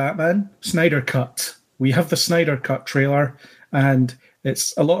sick of Batman, Snyder Cut. We have the Snyder Cut trailer, and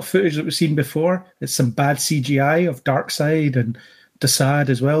it's a lot of footage that we've seen before. It's some bad CGI of Darkseid and Desaad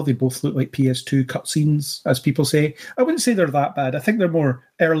as well. They both look like PS2 cutscenes, as people say. I wouldn't say they're that bad. I think they're more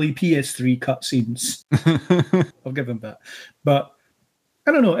early PS3 cutscenes. I'll give them that. But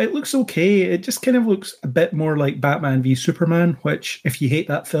I don't know. It looks okay. It just kind of looks a bit more like Batman v Superman, which, if you hate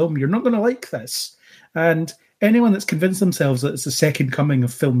that film, you're not going to like this. And anyone that's convinced themselves that it's the second coming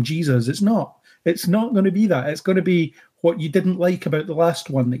of film Jesus, it's not. It's not going to be that. It's going to be what you didn't like about the last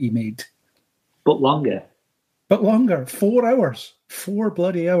one that you made. But longer. But longer. 4 hours. 4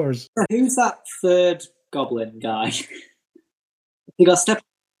 bloody hours. Who's that third Goblin guy? You got Step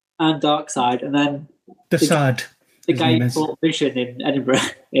and Darkseid, and then Desaad. the guy who fought Vision in Edinburgh.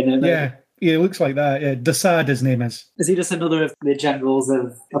 Yeah, it looks like that. Yeah, Desaad, his name is. Is he just another of the generals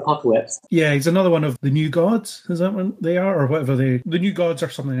of Apocalypse? Yeah, he's another one of the New Gods. Is that what they are? Or whatever the New Gods or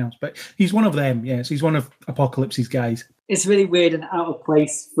something else. But he's one of them, yes. He's one of Apocalypse's guys. It's really weird and out of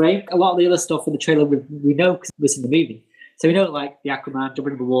place frame. A lot of the other stuff in the trailer we know because we've seen the movie. So we know like the Aquaman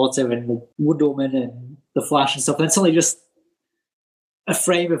jumping in the water and the Wonder Woman and the Flash and stuff. And then suddenly just a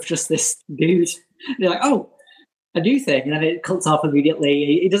frame of just this dude. And you're like, oh, a new thing. And then it cuts off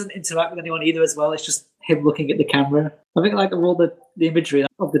immediately. He doesn't interact with anyone either as well. It's just him looking at the camera. I think like all the imagery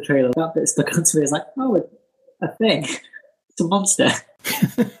of the trailer, that bit stuck onto me. It's like, oh, a thing. It's a monster.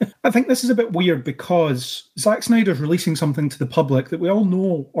 I think this is a bit weird because Zack Snyder's releasing something to the public that we all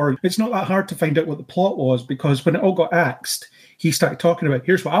know, or it's not that hard to find out what the plot was, because when it all got axed, he started talking about,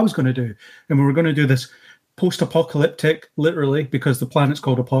 here's what I was going to do. And we were going to do this post-apocalyptic, literally, because the planet's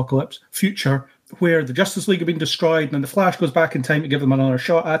called Apocalypse, future, where the Justice League have been destroyed and then the Flash goes back in time to give them another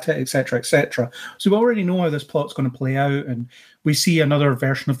shot at it, etc., etc. So we already know how this plot's going to play out, and we see another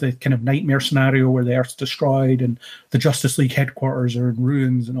version of the kind of nightmare scenario where the Earth's destroyed and the Justice League headquarters are in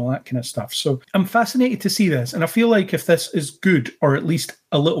ruins and all that kind of stuff. So I'm fascinated to see this, and I feel like if this is good, or at least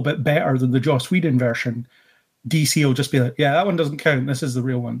a little bit better than the Joss Whedon version, DC will just be like, yeah, that one doesn't count. This is the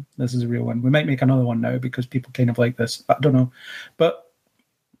real one. This is the real one. We might make another one now because people kind of like this. I don't know. But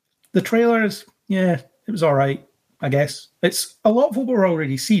the trailer is, yeah, it was all right, I guess. It's a lot of what we're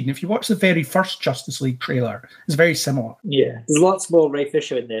already seen. If you watch the very first Justice League trailer, it's very similar. Yeah, there's lots more Ray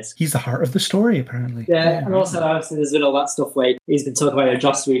Fisher in this. He's the heart of the story, apparently. Yeah, and also obviously there's been all that stuff where he's been talking about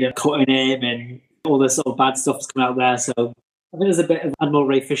Joss Whedon cutting him and all this sort of bad stuff that's coming out there. So I think there's a bit of animal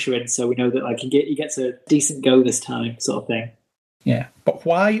Ray Fisher in, so we know that like he gets a decent go this time, sort of thing. Yeah, but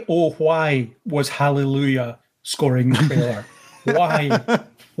why, oh why, was Hallelujah scoring the trailer? Why?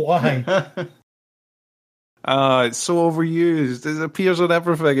 Why? It's so overused. It appears on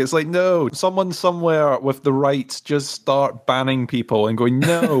everything. It's like, no, someone somewhere with the rights just start banning people and going,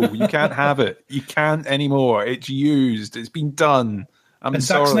 no, you can't have it. You can't anymore. It's used. It's been done. And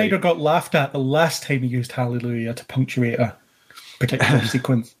sorry. Zack Snyder got laughed at the last time he used Hallelujah to punctuate a particular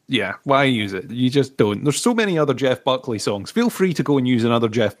sequence. Yeah, why use it? You just don't. There's so many other Jeff Buckley songs. Feel free to go and use another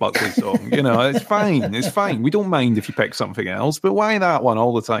Jeff Buckley song. You know, it's fine. It's fine. We don't mind if you pick something else, but why that one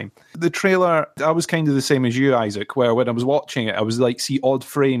all the time? The trailer, I was kind of the same as you, Isaac, where when I was watching it, I was like, see odd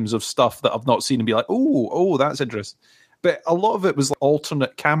frames of stuff that I've not seen and be like, oh, that's interesting. But a lot of it was like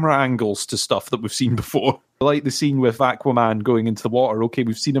alternate camera angles to stuff that we've seen before. Like the scene with Aquaman going into the water. Okay,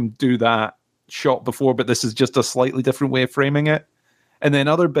 we've seen him do that shot before, but this is just a slightly different way of framing it. And then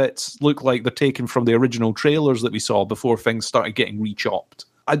other bits look like they're taken from the original trailers that we saw before things started getting re-chopped.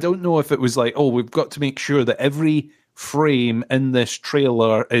 I don't know if it was like, oh, we've got to make sure that every frame in this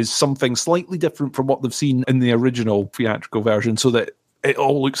trailer is something slightly different from what they've seen in the original theatrical version so that it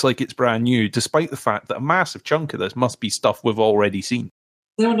all looks like it's brand new, despite the fact that a massive chunk of this must be stuff we've already seen.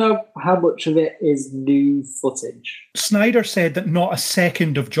 I don't know how much of it is new footage. Snyder said that not a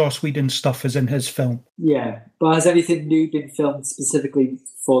second of Joss Whedon's stuff is in his film. Yeah, but has anything new been filmed specifically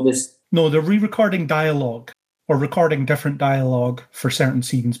for this? No, they're re-recording dialogue or recording different dialogue for certain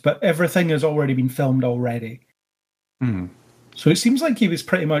scenes, but everything has already been filmed already. So it seems like he was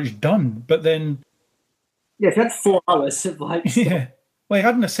pretty much done, but then... Yeah, if you had 4 hours of like... Yeah. Well, he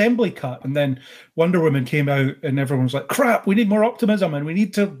had an assembly cut, and then Wonder Woman came out, and everyone was like, crap, we need more optimism, and we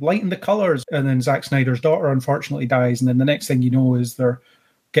need to lighten the colours. And then Zack Snyder's daughter, unfortunately, dies, and then the next thing you know is they're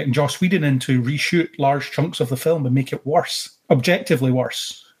getting Joss Whedon in to reshoot large chunks of the film and make it worse. Objectively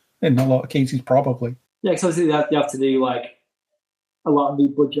worse, in a lot of cases, probably. Yeah, because obviously you have to do, like, a lot of new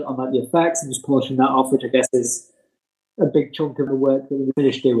budget on, like, the effects, and just polishing that off, which I guess is a big chunk of the work that we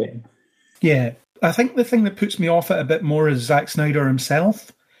finished doing. Yeah. I think the thing that puts me off it a bit more is Zack Snyder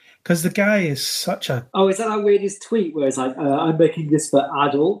himself, because the guy is such a... Oh, is that weirdest tweet where it's like, I'm making this for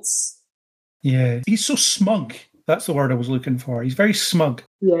adults? Yeah, he's so smug. That's the word I was looking for. He's very smug.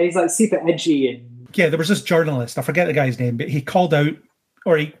 Yeah, he's like super edgy. And yeah, there was this journalist, I forget the guy's name, but he called out,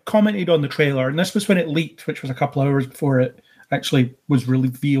 or he commented on the trailer, and this was when it leaked, which was a couple of hours before it actually was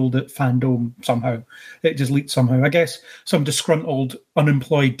revealed at Fandom somehow. It just leaked somehow. I guess some disgruntled,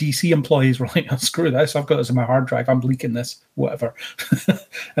 unemployed DC employees were like, oh, screw this, I've got this in my hard drive, I'm leaking this, whatever.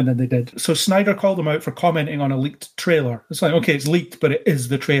 And then they did. So Snyder called them out for commenting on a leaked trailer. It's like, okay, it's leaked, but it is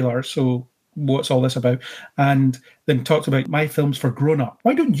the trailer, so what's all this about? And then talks about my films for grown-up.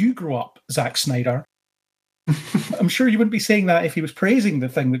 Why don't you grow up, Zack Snyder? I'm sure you wouldn't be saying that if he was praising the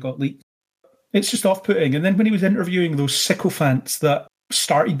thing that got leaked. It's just off-putting. And then when he was interviewing those sycophants that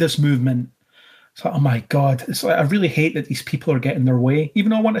started this movement, it's like, oh my God, it's like, I really hate that these people are getting their way. Even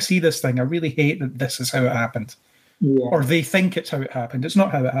though I want to see this thing, I really hate that this is how it happened. Yeah. Or they think it's how it happened. It's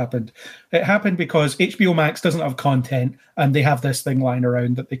not how it happened. It happened because HBO Max doesn't have content and they have this thing lying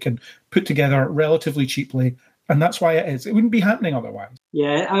around that they can put together relatively cheaply. And that's why it is. It wouldn't be happening otherwise.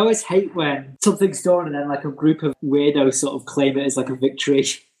 Yeah, I always hate when something's done and then like a group of weirdos sort of claim it as like a victory.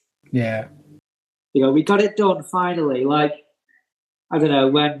 Yeah. You know, we got it done finally. Like, I don't know,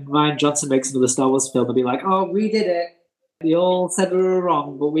 when Rian Johnson makes another Star Wars film, they'll be like, oh, we did it. We all said we were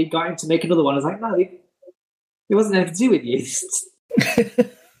wrong, but we got him to make another one. I was like, no, it wasn't anything to do with you.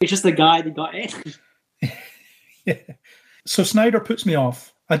 It's just the guy that got in. Yeah. So Snyder puts me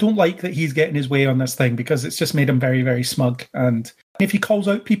off. I don't like that he's getting his way on this thing because it's just made him very, very smug. And if he calls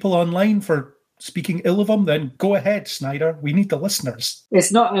out people online for speaking ill of him, then go ahead, Snyder. We need the listeners.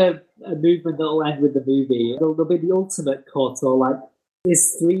 It's not a movement that'll end with the movie. There'll be the ultimate cut or like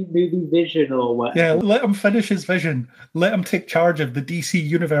this 3-movie vision or what. Yeah, let him finish his vision. Let him take charge of the DC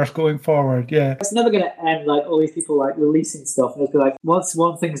universe going forward. Yeah. It's never going to end like all these people like releasing stuff. It'll be like once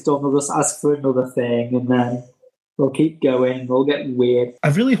one thing's done, they'll just ask for another thing and then we'll keep going. We'll get weird. I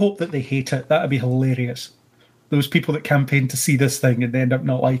really hope that they hate it. That'd be hilarious. Those people that campaign to see this thing and they end up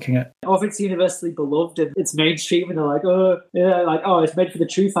not liking it. Or if it's universally beloved and it's mainstream and they're like, oh, yeah, like, oh, it's made for the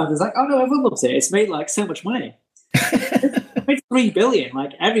true fans. It's like, oh no, everyone loves it. It's made like so much money. It's made $3 billion.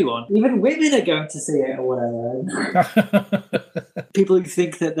 Like everyone, even women are going to see it or whatever. People who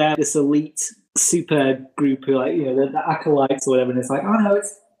think that they're this elite super group who like, you know, the acolytes or whatever, and it's like, oh no,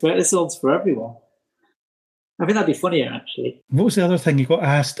 this one's for everyone. I think that'd be funnier, actually. What was the other thing you got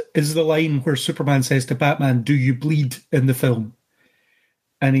asked? Is the line where Superman says to Batman, do you bleed in the film?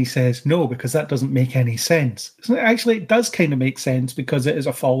 And he says, no, because that doesn't make any sense. Actually, it does kind of make sense because it is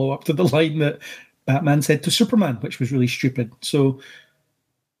a follow-up to the line that Batman said to Superman, which was really stupid. So,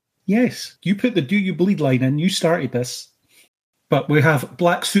 yes, you put the do you bleed line in, you started this. But we have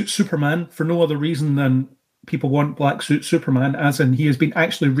Black Suit Superman for no other reason than people want Black Suit Superman, as in he has been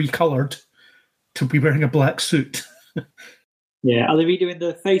actually recoloured to be wearing a black suit. Yeah, are they redoing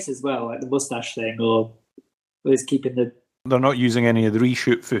the face as well, like the mustache thing, or is keeping the... They're not using any of the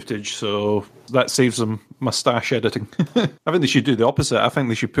reshoot footage, so that saves them mustache editing. I think they should do the opposite. I think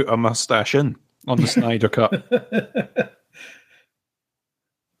they should put a mustache in on the Snyder Cut.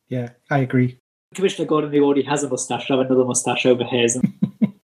 Yeah, I agree. Commissioner Gordon, who already has a mustache, have another mustache over his.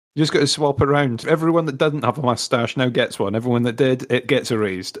 You just got to swap around. Everyone that didn't have a mustache now gets one. Everyone that did, it gets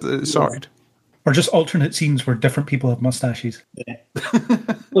erased. Sorry. Or just alternate scenes where different people have mustaches. Yeah.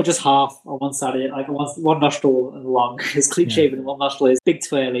 Or just half on one side of it, like one nostril and long. It's clean shaven and one nostril is big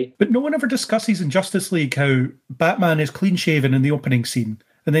twirly. But no one ever discusses in Justice League how Batman is clean shaven in the opening scene.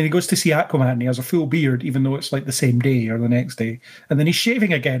 And then he goes to see Aquaman and he has a full beard, even though it's like the same day or the next day. And then he's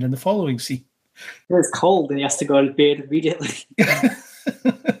shaving again in the following scene. It's cold and he has to go to his beard immediately.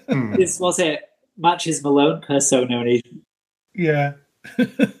 This was it. Matches Malone persona. Yeah.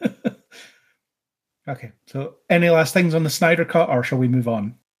 Okay, so any last things on the Snyder Cut, or shall we move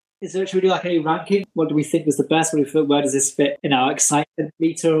on? Should we do like any ranking? What do we think was the best? Where does this fit in our excitement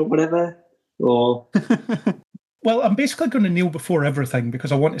meter or whatever? Or well, I'm basically going to kneel before everything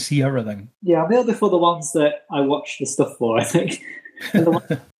because I want to see everything. Yeah, I'll kneel before the ones that I watch the stuff for, I think. And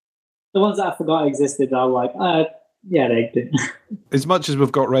the ones that I forgot existed, I'm like, yeah, they didn't. As much as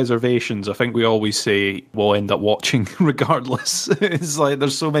we've got reservations, I think we always say we'll end up watching regardless. It's like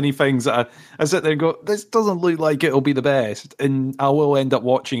there's so many things that I sit there and go, this doesn't look like it'll be the best. And I will end up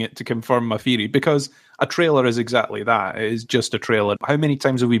watching it to confirm my theory because a trailer is exactly that. It is just a trailer. How many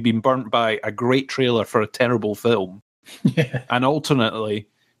times have we been burnt by a great trailer for a terrible film? Yeah. And alternately,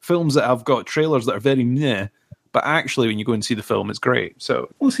 films that have got trailers that are very meh, but actually when you go and see the film, it's great. So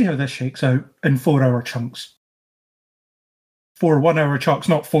we'll see how this shakes out in 4-hour chunks. 4 1-hour chunks,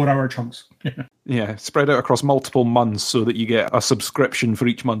 not 4-hour chunks. Yeah, spread out across multiple months so that you get a subscription for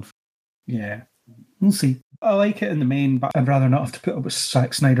each month. Yeah, we'll see. I like it in the main, but I'd rather not have to put up with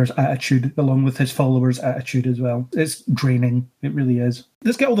Zack Snyder's attitude along with his followers' attitude as well. It's draining. It really is.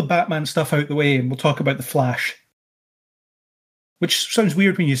 Let's get all the Batman stuff out the way and we'll talk about The Flash. Which sounds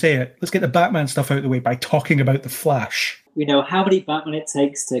weird when you say it. Let's get the Batman stuff out the way by talking about The Flash. We know how many Batman it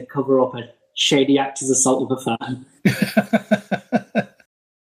takes to cover up a shady actor's assault of a fan.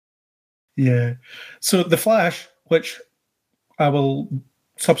 Yeah. So The Flash, which I will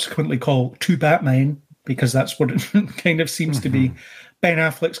subsequently call Two Batman, because that's what it kind of seems to be. Ben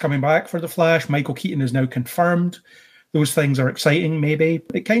Affleck's coming back for The Flash. Michael Keaton is now confirmed. Those things are exciting, maybe.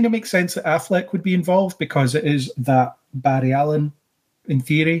 It kind of makes sense that Affleck would be involved because it is that Barry Allen, in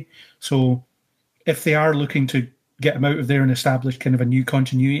theory. So if they are looking to get him out of there and establish kind of a new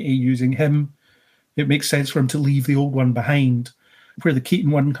continuity using him, it makes sense for him to leave the old one behind. Where the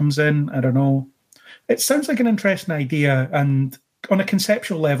Keaton one comes in, I don't know. It sounds like an interesting idea, and on a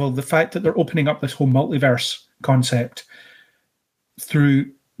conceptual level, the fact that they're opening up this whole multiverse concept through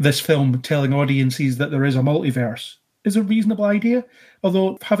this film, telling audiences that there is a multiverse, is a reasonable idea.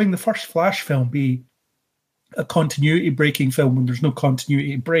 Although having the first Flash film be a continuity-breaking film when there's no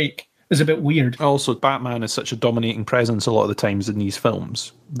continuity break is a bit weird. Also, Batman is such a dominating presence a lot of the times in these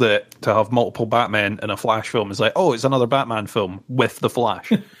films that to have multiple Batmen in a Flash film is like, oh, it's another Batman film with the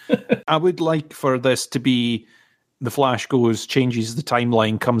Flash. I would like for this to be the Flash goes, changes the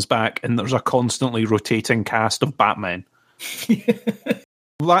timeline, comes back, and there's a constantly rotating cast of Batmen.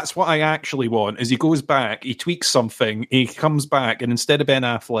 That's what I actually want, is he goes back, he tweaks something, he comes back, and instead of Ben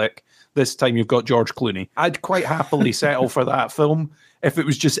Affleck, this time you've got George Clooney. I'd quite happily settle for that film if it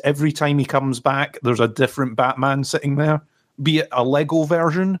was just every time he comes back, there's a different Batman sitting there. Be it a Lego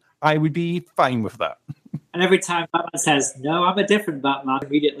version, I would be fine with that. And every time Batman says, no, I'm a different Batman,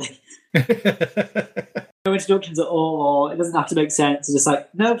 immediately. No introductions at all, or it doesn't have to make sense. It's just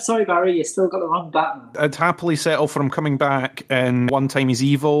like, no, sorry, Barry, you still got the wrong Batman. I'd happily settle for him coming back, and one time he's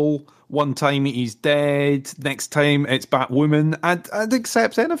evil, one time he's dead, next time it's Batwoman. I'd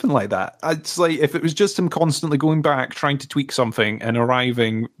accept anything like that. It's like, if it was just him constantly going back, trying to tweak something, and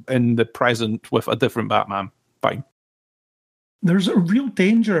arriving in the present with a different Batman, fine. There's a real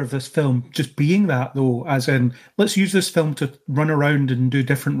danger of this film just being that, though, as in, let's use this film to run around and do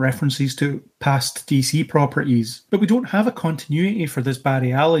different references to past DC properties. But we don't have a continuity for this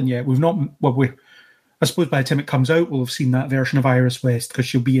Barry Allen yet. We've not, I suppose by the time it comes out, we'll have seen that version of Iris West because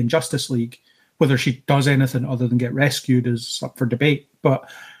she'll be in Justice League. Whether she does anything other than get rescued is up for debate. But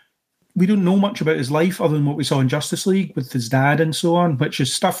we don't know much about his life other than what we saw in Justice League with his dad and so on, which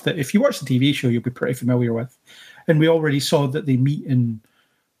is stuff that if you watch the TV show, you'll be pretty familiar with. And we already saw that they meet in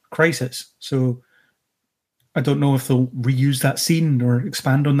Crisis. So I don't know if they'll reuse that scene or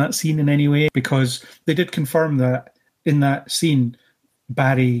expand on that scene in any way, because they did confirm that in that scene,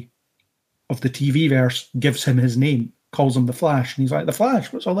 Barry of the TV verse gives him his name, calls him the Flash. And he's like, the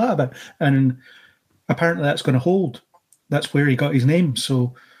Flash, what's all that about? And apparently that's going to hold. That's where he got his name.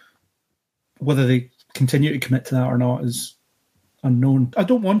 So whether they continue to commit to that or not is unknown. I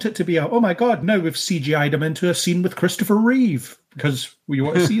don't want it to be oh my God, now we've CGI'd him into a scene with Christopher Reeve because we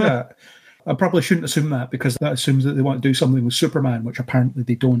want to see that. I probably shouldn't assume that, because that assumes that they want to do something with Superman, which apparently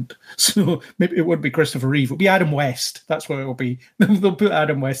they don't. So maybe it wouldn't be Christopher Reeve. It'll be Adam West. That's what it'll be. They'll put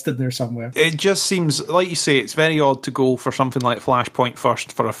Adam West in there somewhere. It just seems, like you say, it's very odd to go for something like Flashpoint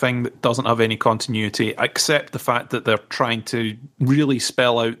first for a thing that doesn't have any continuity, except the fact that they're trying to really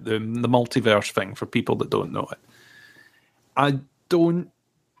spell out the multiverse thing for people that don't know it. I don't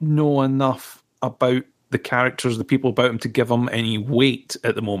know enough about the characters, the people about him, to give him any weight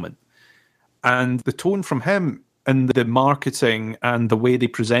at the moment. And the tone from him and the marketing and the way they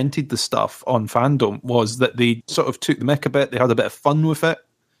presented the stuff on Fandom was that they sort of took the mick a bit. They had a bit of fun with it.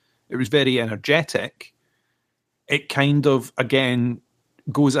 It was very energetic. It kind of, again,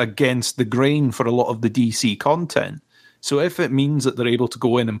 goes against the grain for a lot of the DC content. So if it means that they're able to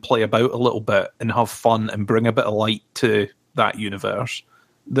go in and play about a little bit and have fun and bring a bit of light to that universe,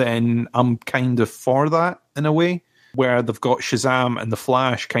 then I'm kind of for that in a way, where they've got Shazam and the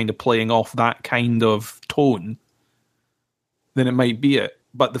Flash kind of playing off that kind of tone, then it might be it.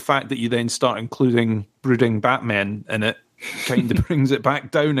 But the fact that you then start including brooding Batman in it kind of brings it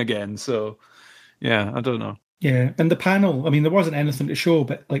back down again. So, yeah, I don't know. Yeah, and the panel, I mean, there wasn't anything to show,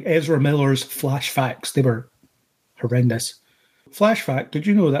 but like Ezra Miller's flash facts, they were horrendous. Flash fact, did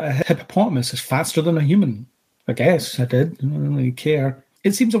you know that a hippopotamus is faster than a human? I guess I did. I don't really care.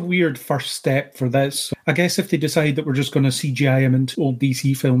 It seems a weird first step for this. I guess if they decide that we're just going to CGI him into old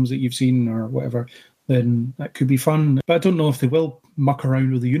DC films that you've seen or whatever, then that could be fun. But I don't know if they will muck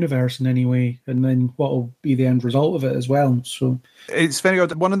around with the universe in any way, and then what will be the end result of it as well. So it's very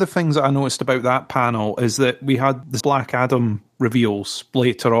odd. One of the things that I noticed about that panel is that we had the Black Adam reveals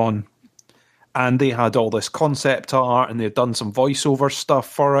later on, and they had all this concept art, and they had done some voiceover stuff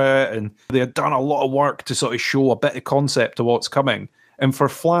for it, and they had done a lot of work to sort of show a bit of concept of what's coming. And for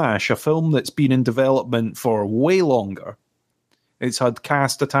Flash, a film that's been in development for way longer, it's had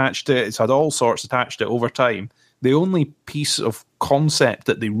cast attached to it, it's had all sorts attached to it over time. The only piece of concept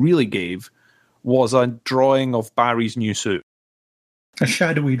that they really gave was a drawing of Barry's new suit. A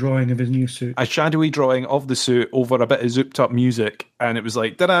shadowy drawing of his new suit. A shadowy drawing of the suit over a bit of zooped up music, and it was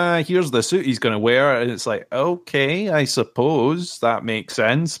like, ta-da, here's the suit he's going to wear, and it's like, okay, I suppose that makes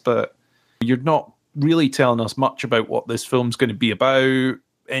sense, but you're not really telling us much about what this film's going to be about,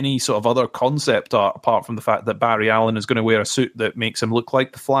 any sort of other concept art, apart from the fact that Barry Allen is going to wear a suit that makes him look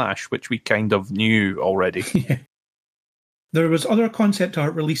like the Flash, which we kind of knew already. Yeah. There was other concept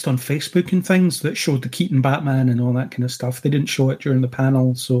art released on Facebook and things that showed the Keaton Batman and all that kind of stuff. They didn't show it during the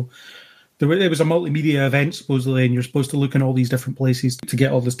panel, so it was a multimedia event, supposedly, and you're supposed to look in all these different places to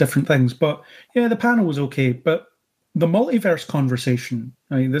get all these different things. But, yeah, the panel was okay. But the multiverse conversation,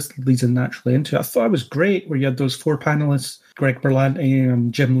 I mean, this leads in naturally into it. I thought it was great where you had those 4 panelists, Greg Berlanti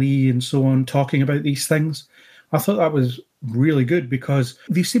and Jim Lee and so on, talking about these things. I thought that was really good because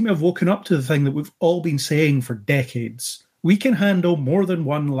they seem to have woken up to the thing that we've all been saying for decades. We can handle more than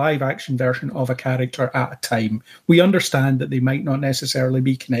one live-action version of a character at a time. We understand that they might not necessarily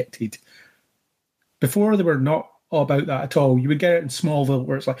be connected. Before, they were not about that at all. You would get it in Smallville,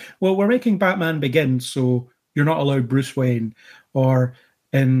 where it's like, well, we're making Batman Begins, so you're not allowed Bruce Wayne. Or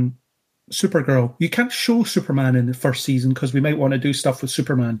in Supergirl, you can't show Superman in the first season because we might want to do stuff with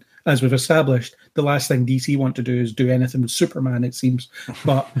Superman. As we've established, the last thing DC want to do is do anything with Superman, it seems.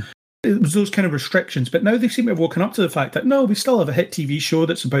 But it was those kind of restrictions, but now they seem to have woken up to the fact that, no, we still have a hit TV show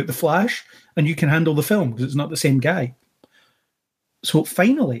that's about the Flash, and you can handle the film because it's not the same guy. So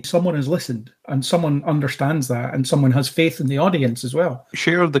finally, someone has listened, and someone understands that, and someone has faith in the audience as well.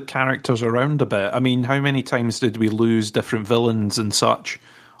 Share the characters around a bit. I mean, how many times did we lose different villains and such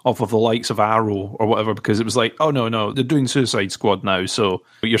off of the likes of Arrow or whatever, because it was like, oh, no, they're doing Suicide Squad now, so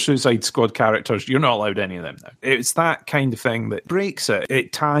your Suicide Squad characters, you're not allowed any of them now. It's that kind of thing that breaks it.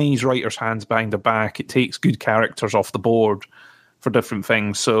 It ties writers' hands behind their back. It takes good characters off the board for different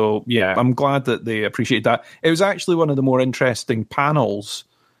things. So, yeah, I'm glad that they appreciate that. It was actually one of the more interesting panels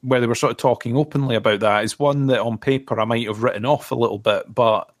where they were sort of talking openly about that. It's one that on paper I might have written off a little bit,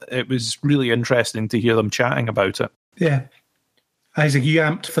 but it was really interesting to hear them chatting about it. Yeah. Isaac, you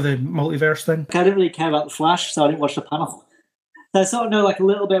amped for the multiverse thing? I didn't really care about the Flash, so I didn't watch the panel. So I sort of know like a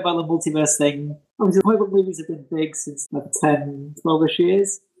little bit about the multiverse thing. Obviously, comic book movies have been big since like 10, 12-ish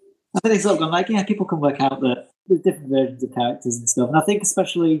years. I think they've sort of gone like, yeah, people can work out that there's different versions of characters and stuff. And I think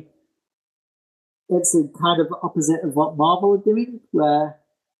especially it's a kind of opposite of what Marvel are doing, where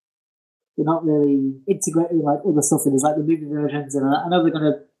they're not really integrating like other stuff in. There's like the movie versions, and I know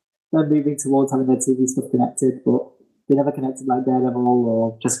they're moving towards having their TV stuff connected, but they never connected like Daredevil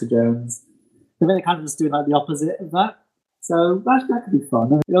or Jessica Jones. I think they're kind of just doing like the opposite of that. So that could be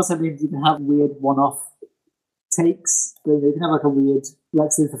fun. And it also means you can have weird one-off takes. You can have like a weird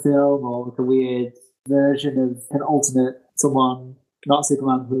Lex Luthor film or like a weird version of an alternate someone, not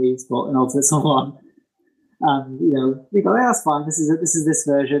Superman please, but an alternate someone. And you go, yeah, that's fine. This is this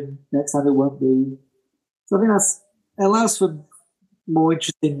version. Next time it won't be. So I think it allows for more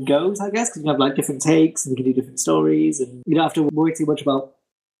interesting goes, I guess, because you have like different takes and you can do different stories, and you don't have to worry too much about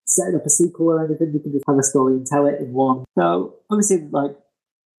setting up a sequel or anything. You can just have a story and tell it in one. So obviously, like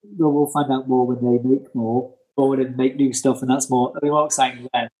we'll find out more when they make more, or when they make new stuff, and that's more exciting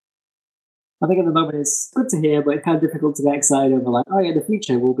then. I think at the moment it's good to hear, but it's kind of difficult to get excited over. Like, oh yeah, in the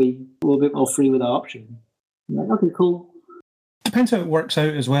future we'll be a little bit more free with our option. Like, okay, cool. Depends how it works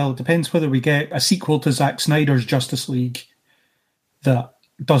out as well. It depends whether we get a sequel to Zack Snyder's Justice League that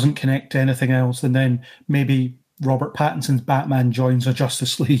doesn't connect to anything else, and then maybe Robert Pattinson's Batman joins a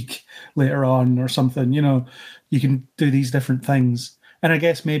Justice League later on or something. You can do these different things. And I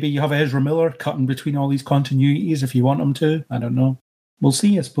guess maybe you have Ezra Miller cutting between all these continuities if you want him to. I don't know. We'll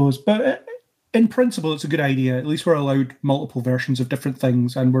see, I suppose. But in principle, it's a good idea. At least we're allowed multiple versions of different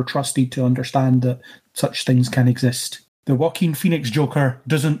things, and we're trusted to understand that such things can exist. The Joaquin Phoenix Joker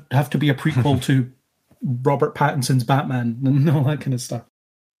doesn't have to be a prequel to Robert Pattinson's Batman and all that kind of stuff.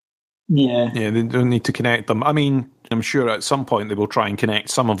 Yeah, they don't need to connect them. I mean, I'm sure at some point they will try and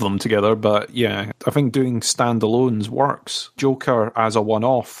connect some of them together, but yeah, I think doing standalones works. Joker as a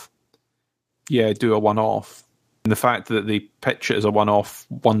one-off, do a one-off. And the fact that they pitch it as a one-off,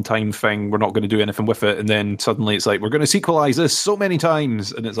 one-time thing, we're not going to do anything with it, and then suddenly it's like, we're going to sequelize this so many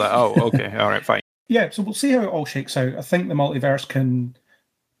times, and it's like, oh, okay, all right, fine. Yeah, so we'll see how it all shakes out. I think the multiverse can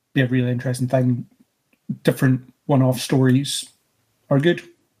be a really interesting thing. Different one-off stories are good,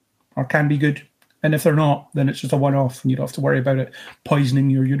 or can be good. And if they're not, then it's just a one-off, and you don't have to worry about it poisoning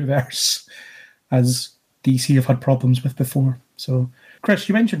your universe, as DC have had problems with before. So, Chris,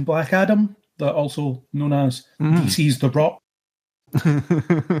 you mentioned Black Adam, also known as DC's The Rock.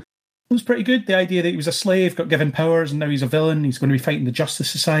 It was pretty good. The idea that he was a slave, got given powers, and now he's a villain. He's going to be fighting the Justice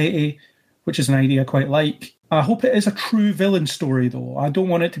Society, which is an idea I quite like. I hope it is a true villain story, though. I don't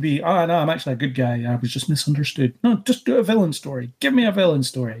want it to be, no, I'm actually a good guy. I was just misunderstood. No, just do a villain story. Give me a villain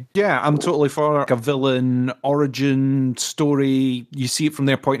story. Yeah, I'm totally for like a villain origin story. You see it from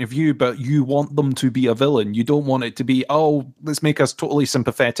their point of view, but you want them to be a villain. You don't want it to be, oh, let's make us totally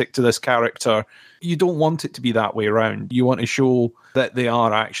sympathetic to this character. You don't want it to be that way around. You want to show that they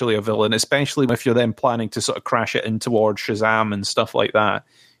are actually a villain, especially if you're then planning to sort of crash it in towards Shazam and stuff like that.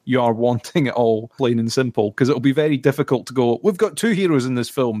 You are wanting it all plain and simple, because it'll be very difficult to go, we've got two heroes in this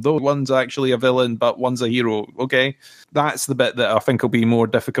film, though one's actually a villain, but one's a hero, okay? That's the bit that I think will be more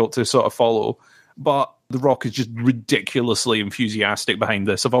difficult to sort of follow. But The Rock is just ridiculously enthusiastic behind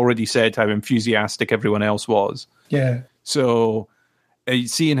this. I've already said how enthusiastic everyone else was. Yeah. So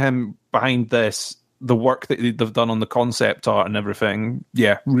seeing him behind this, the work that they've done on the concept art and everything,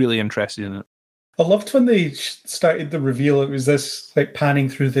 yeah, really interested in it. I loved when they started the reveal. It was this, like, panning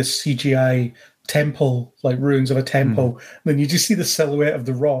through this CGI temple, like ruins of a temple. And then you just see the silhouette of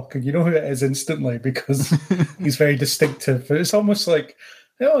The Rock, and you know who it is instantly because he's very distinctive. It's almost like,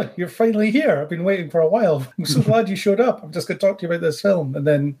 oh, you're finally here. I've been waiting for a while. I'm so glad you showed up. I'm just going to talk to you about this film. And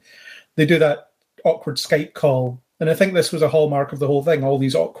then they do that awkward Skype call. And I think this was a hallmark of the whole thing, all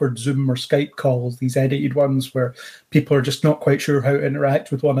these awkward Zoom or Skype calls, these edited ones where people are just not quite sure how to interact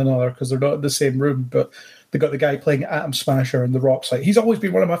with one another because they're not in the same room. But they got the guy playing Atom Smasher, and The Rock's like, he's always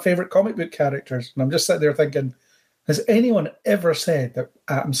been one of my favourite comic book characters. And I'm just sitting there thinking, has anyone ever said that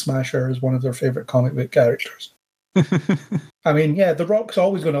Atom Smasher is one of their favourite comic book characters? I mean, yeah, The Rock's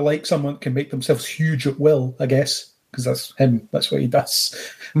always going to like someone that can make themselves huge at will, I guess, because that's him. That's what he does.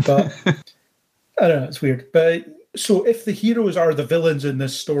 But I don't know, it's weird. But so if the heroes are the villains in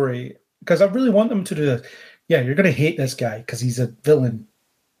this story, because I really want them to do this, yeah, you're going to hate this guy because he's a villain.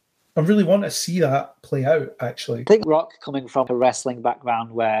 I really want to see that play out, actually. I think Rock, coming from a wrestling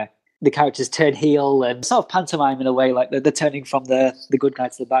background where the characters turn heel and sort of pantomime in a way, like they're turning from the good guy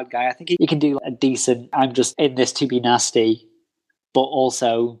to the bad guy. I think he can do a decent, I'm just in this to be nasty, but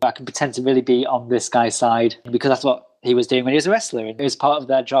also I can pretend to really be on this guy's side, because that's what he was doing when he was a wrestler. And it was part of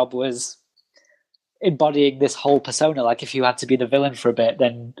their job was embodying this whole persona. Like if you had to be the villain for a bit,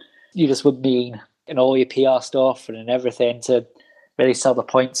 then you just would mean in all your PR stuff and everything to really sell the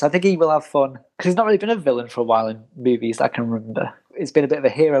point. So I think he will have fun, because he's not really been a villain for a while in movies that I can remember. He's been a bit of a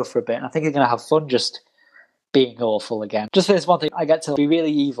hero for a bit, and I think he's going to have fun just being awful again. Just for this one thing, I get to be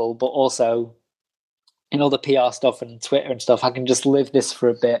really evil, but also in all the PR stuff and Twitter and stuff, I can just live this for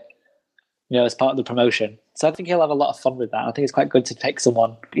a bit, as part of the promotion. So I think he'll have a lot of fun with that. I think it's quite good to pick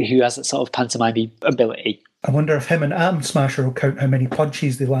someone who has that sort of pantomime ability. I wonder if him and Atom Smasher will count how many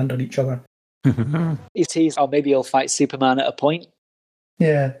punches they land on each other. He sees, maybe he'll fight Superman at a point.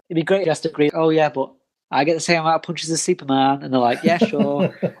 Yeah. It'd be great just to agree, oh yeah, but I get the same amount of punches as Superman. And they're like, yeah,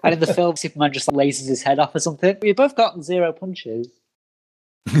 sure. And in the film, Superman just lasers his head off or something. We both got 0 punches.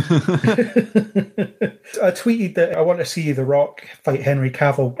 I tweeted that I want to see The Rock fight Henry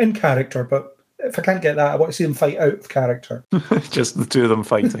Cavill in character, but if I can't get that, I want to see them fight out of character. Just the two of them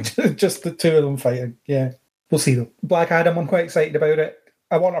fighting. Just the two of them fighting, yeah. We'll see, though. Black Adam, I'm quite excited about it.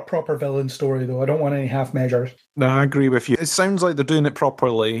 I want a proper villain story, though. I don't want any half measures. No, I agree with you. It sounds like they're doing it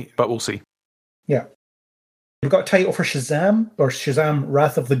properly, but we'll see. Yeah. We've got a title for Shazam, or Shazam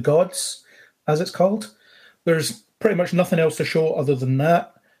Wrath of the Gods, as it's called. There's pretty much nothing else to show other than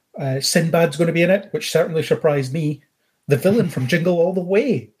that. Sinbad's going to be in it, which certainly surprised me. The villain from Jingle All the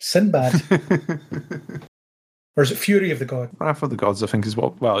Way, Sinbad. Or is it Fury of the Gods? Wrath of the Gods, I think, is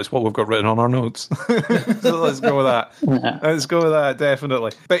it's what we've got written on our notes. So let's go with that. Let's go with that,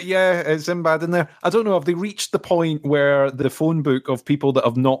 definitely. But yeah, it's Sinbad in there. I don't know, have they reached the point where the phone book of people that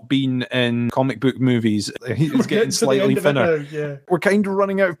have not been in comic book movies is getting slightly thinner? Now, yeah. We're kind of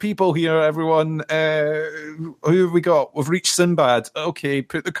running out of people here, everyone. Who have we got? We've reached Sinbad. Okay,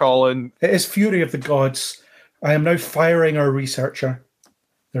 put the call in. It is Fury of the Gods. I am now firing our researcher.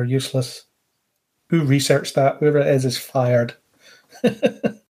 They're useless. Who researched that? Whoever it is fired.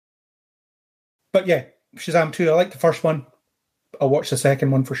 But yeah, Shazam 2, I like the first one. I'll watch the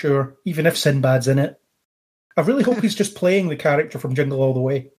second one for sure, even if Sinbad's in it. I really hope he's just playing the character from Jingle All the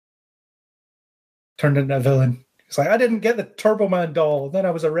Way. Turned into a villain. It's like, I didn't get the Turbo Man doll, then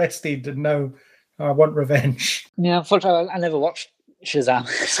I was arrested, and now I want revenge. Yeah, unfortunately, I never watched Shazam.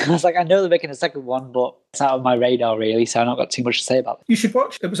 So I was like, I know they're making a second one, but it's out of my radar, really, so I've not got too much to say about it. You should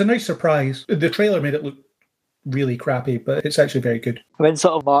watch. It was a nice surprise. The trailer made it look really crappy, but it's actually very good. I'm in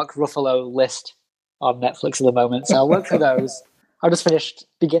sort of Mark Ruffalo list on Netflix at the moment, so I'll work through those. I just finished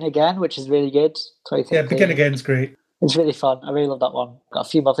Begin Again, which is really good. Yeah, Begin Again's great. It's really fun. I really love that one. Got a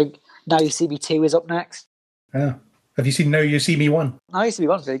few more. I think Now You See Me 2 is up next. Yeah. Have you seen Now You See Me 1? Now You See Me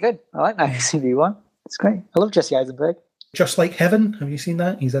 1 is really good. I like Now You See Me 1. It's great. I love Jesse Eisenberg. Just Like Heaven. Have you seen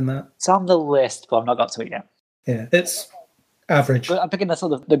that? He's in that. It's on the list, but I've not got to it yet. Yeah, it's average. But I'm picking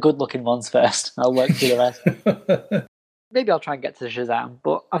the good-looking ones first. I'll work through the rest. Maybe I'll try and get to Shazam,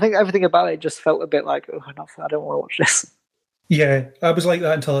 but I think everything about it just felt a bit like, oh, I don't want to watch this. Yeah, I was like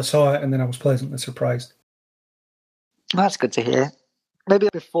that until I saw it, and then I was pleasantly surprised. That's good to hear. Maybe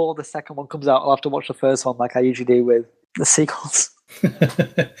before the second one comes out, I'll have to watch the first one like I usually do with the sequels.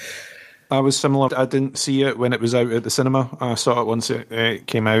 I was similar. I didn't see it when it was out at the cinema. I saw it once it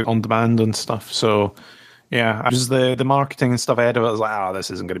came out on demand and stuff. So, yeah, just the marketing and stuff ahead of it, I was like, this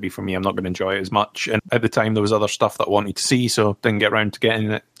isn't going to be for me. I'm not going to enjoy it as much. And at the time, there was other stuff that I wanted to see, so didn't get around to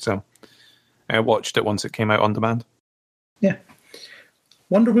getting it. So I watched it once it came out on demand. Yeah.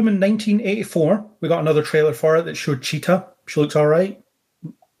 Wonder Woman 1984. We got another trailer for it that showed Cheetah. She looks all right.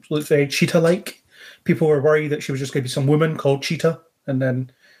 She looks very Cheetah-like. People were worried that she was just going to be some woman called Cheetah, and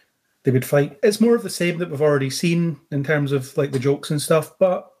then they would fight. It's more of the same that we've already seen in terms of like the jokes and stuff,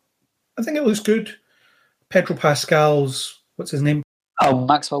 but I think it looks good. Pedro Pascal's, what's his name? Oh,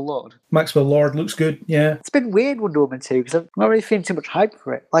 Maxwell Lord. Maxwell Lord looks good, yeah. It's been weird, Wonder Woman 2, because I'm not really feeling too much hype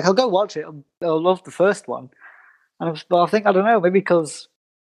for it. Like, I'll go watch it. I'll love the first one. But I think, I don't know, maybe because...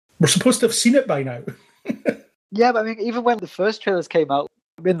 We're supposed to have seen it by now. Yeah, but I mean, even when the first trailers came out,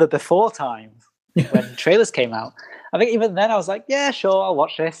 in the before times, when trailers came out, I think even then I was like, yeah, sure, I'll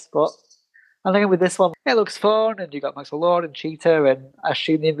watch this. But I think with this one, it looks fun, and you got Maxwell Lord and Cheetah, and I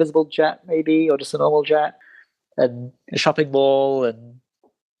assume the invisible jet, maybe, or just a normal jet, and a shopping mall, and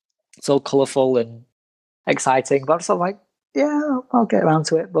it's all colourful and exciting. But I'm sort of like, yeah, I'll get around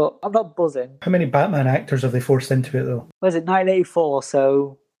to it, but I'm not buzzing. How many Batman actors have they forced into it, though? Was it 1984?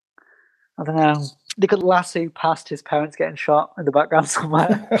 So, I don't know. They could lasso past his parents getting shot in the background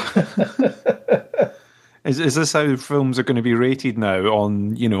somewhere. Is this how films are going to be rated now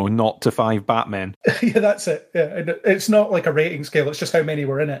on, 0 to 5 Batmen? Yeah, that's it. Yeah, and it's not like a rating scale. It's just how many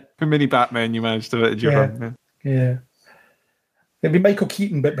were in it. How many Batmen you managed to Yeah. It'd be Michael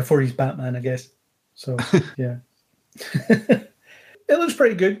Keaton, but before he's Batman, I guess. So, yeah. It looks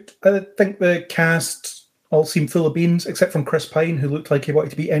pretty good. I think the cast all seem full of beans, except from Chris Pine, who looked like he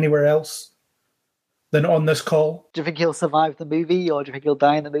wanted to be anywhere else than on this call. Do you think he'll survive the movie, or do you think he'll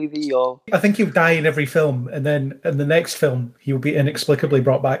die in the movie? Or I think he'll die in every film, and then in the next film, he'll be inexplicably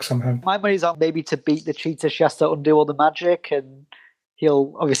brought back somehow. My money's on maybe to beat the Cheetah, she has to undo all the magic, and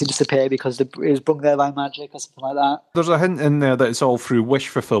he'll obviously disappear because it was brung there by magic or something like that. There's a hint in there that it's all through wish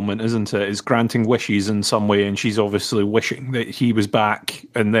fulfillment, isn't it? It's granting wishes in some way, and she's obviously wishing that he was back,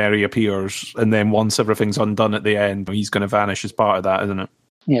 and there he appears, and then once everything's undone at the end, he's going to vanish as part of that, isn't it?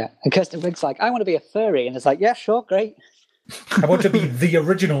 Yeah, and Kirsten Wiig's like, I want to be a furry, and it's like, yeah, sure, great. I want to be the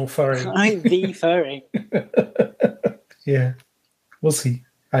original furry. I'm the furry. Yeah, we'll see.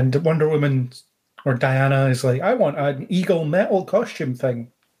 And Wonder Woman or Diana is like, I want an eagle metal costume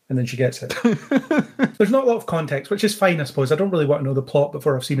thing. And then she gets it. There's not a lot of context, which is fine, I suppose. I don't really want to know the plot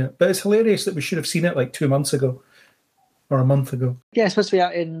before I've seen it. But it's hilarious that we should have seen it like 2 months ago. Or a month ago. Yeah, it's supposed to be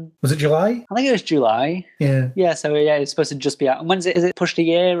out in... Was it July? I think it was July. Yeah. Yeah, so yeah, it's supposed to just be out. And when is it? Is it pushed a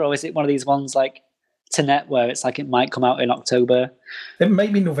year, or is it one of these ones like to net where it's like it might come out in October? It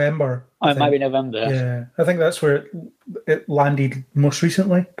might be November. Oh, it might be November. Yeah, I think that's where it landed most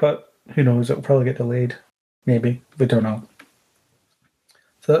recently, but who knows, it'll probably get delayed. Maybe. We don't know.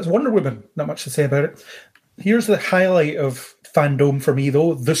 So that's Wonder Woman. Not much to say about it. Here's the highlight of fandom for me,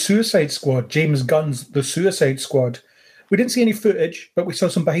 though. The Suicide Squad. James Gunn's The Suicide Squad. We didn't see any footage, but we saw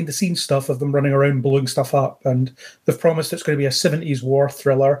some behind-the-scenes stuff of them running around blowing stuff up, and they've promised it's going to be a 70s war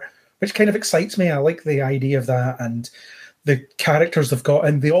thriller, which kind of excites me. I like the idea of that, and the characters they've got,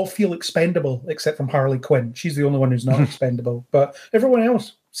 and they all feel expendable, except from Harley Quinn. She's the only one who's not expendable, but everyone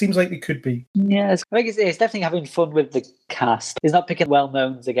else seems like they could be. Yeah, I think it's definitely having fun with the cast. He's not picking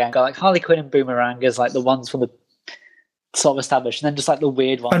well-knowns again. Got like Harley Quinn and Boomerang as like the ones from the sort of established, and then just like the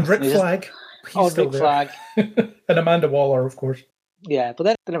weird ones. And Rick Flag. Rick Flag. And Amanda Waller, of course. Yeah, but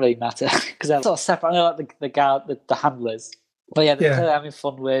they don't really matter because they're sort of separate. I know like the handlers. But yeah, they're clearly having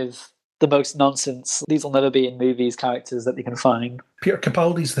fun with the most nonsense. These will never be in movies characters that they can find. Peter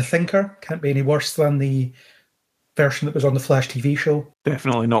Capaldi's the Thinker. Can't be any worse than the version that was on the Flash TV show.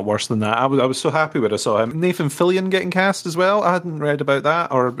 Definitely not worse than that. I was so happy when I saw him. Nathan Fillion getting cast as well. I hadn't read about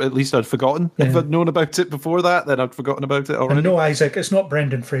that, or at least I'd forgotten. Yeah. If I'd known about it before that, then I'd forgotten about it already. And no Isaac. It's not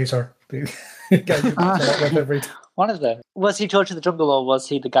Brendan Fraser. The guy you talk with every time. One of them. Was he George of the Jungle, or was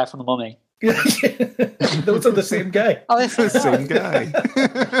he the guy from The Mummy? Those are the same guy. Oh, it's the same guy.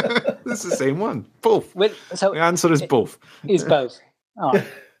 It's the same one. Both. So the answer is both. He's both. Oh.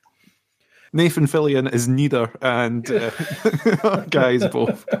 Nathan Fillion is neither, and guys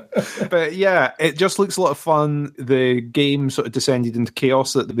both. But yeah, it just looks a lot of fun. The game sort of descended into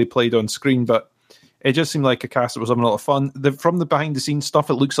chaos that they played on screen, but it just seemed like a cast that was having a lot of fun. From the behind-the-scenes stuff,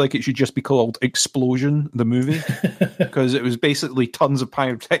 it looks like it should just be called Explosion, the movie, because it was basically tons of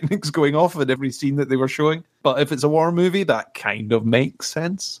pyrotechnics going off in every scene that they were showing. But if it's a war movie, that kind of makes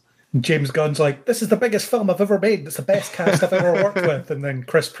sense. James Gunn's like, this is the biggest film I've ever made. It's the best cast I've ever worked with. And then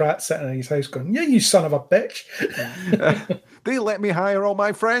Chris Pratt sitting in his house going, yeah, you son of a bitch. They let me hire all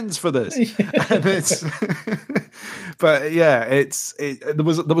my friends for this. And it's, but yeah, there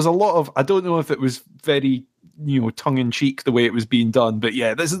was a lot of, I don't know if it was very, tongue in cheek the way it was being done, but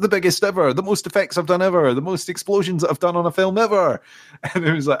yeah, this is the biggest ever, the most effects I've done ever, the most explosions that I've done on a film ever. And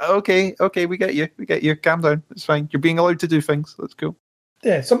it was like, okay, we get you, calm down, it's fine. You're being allowed to do things. That's cool.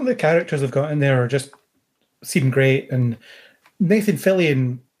 Yeah, some of the characters they've got in there are just seem great, and Nathan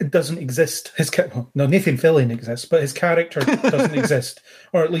Fillion doesn't exist. Nathan Fillion exists, but his character doesn't exist,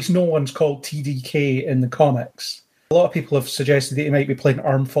 or at least no one's called TDK in the comics. A lot of people have suggested that he might be playing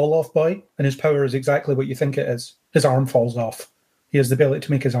Arm Fall Off Boy, and his power is exactly what you think it is. His arm falls off. He has the ability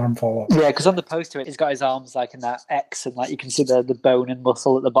to make his arm fall off. Yeah, because on the poster, he's got his arms like in that X, and like you can see the bone and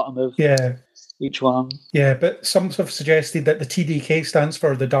muscle at the bottom of each one. Yeah, but some have suggested that the TDK stands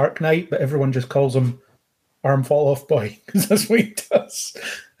for the Dark Knight, but everyone just calls him Arm Fall Off Boy, because that's what he does.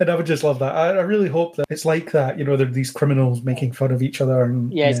 And I would just love that. I really hope that it's like that. There are these criminals making fun of each other.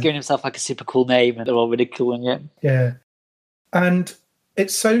 And he's giving himself like a super cool name, and they're all ridiculing it. Yeah. And it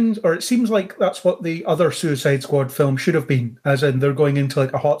seems like that's what the other Suicide Squad film should have been, as in they're going into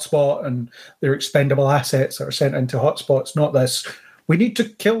like a hotspot and they're expendable assets that are sent into hotspots, not this. We need to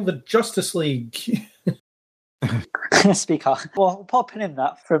kill the Justice League. Speak on. Well, popping in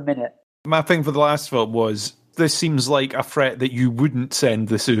that for a minute. My thing for the last film was, this seems like a threat that you wouldn't send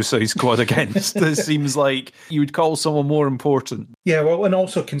the Suicide Squad against. This seems like you would call someone more important. Yeah, well, and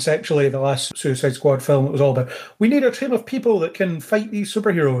also conceptually, the last Suicide Squad film, it was all about, we need a team of people that can fight these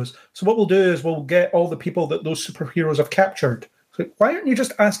superheroes. So what we'll do is we'll get all the people that those superheroes have captured. So why aren't you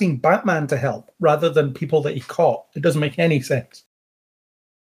just asking Batman to help rather than people that he caught? It doesn't make any sense.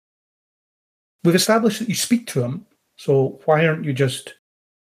 We've established that you speak to him, so why aren't you just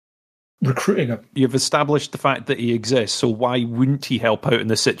recruiting him? You've established the fact that he exists, so why wouldn't he help out in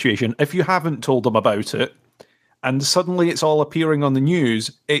this situation? If you haven't told them about it, and suddenly it's all appearing on the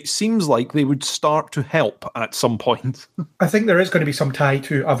news, it seems like they would start to help at some point. I think there is going to be some tie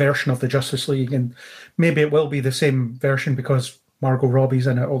to a version of the Justice League, and maybe it will be the same version because Margot Robbie's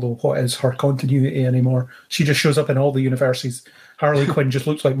in it, although what is her continuity anymore? She just shows up in all the universes. Harley Quinn just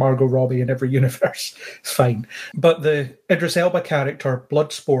looks like Margot Robbie in every universe. It's fine. But the Idris Elba character,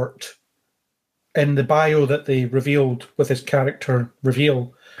 Bloodsport, in the bio that they revealed with his character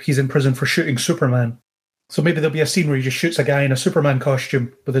reveal, he's in prison for shooting Superman. So maybe there'll be a scene where he just shoots a guy in a Superman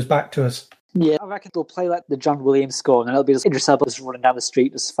costume with his back to us. Yeah, I reckon they'll play like the John Williams score, and it'll be just Idris Elba just running down the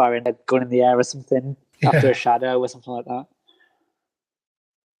street, just firing a gun in the air or something, after a shadow or something like that.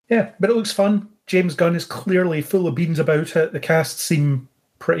 Yeah, but it looks fun. James Gunn is clearly full of beans about it. The cast seem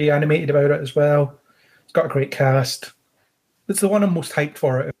pretty animated about it as well. It's got a great cast. It's the one I'm most hyped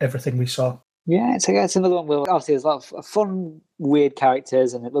for out of everything we saw. Yeah, it's another one where obviously there's a lot of fun, weird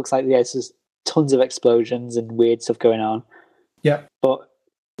characters, and it looks like there's just tons of explosions and weird stuff going on. Yeah. But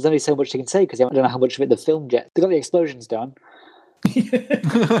there's only so much they can say because I don't know how much of it they filmed yet. They got the explosions done. They've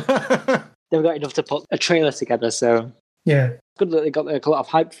got enough to put a trailer together, so... Yeah. Good that they got a lot of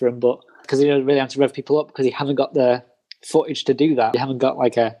hype for him, but because they don't really have to rev people up because they haven't got the footage to do that. They haven't got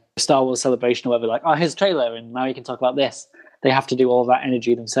like a Star Wars celebration or whatever, like, oh, here's a trailer and now you can talk about this. They have to do all that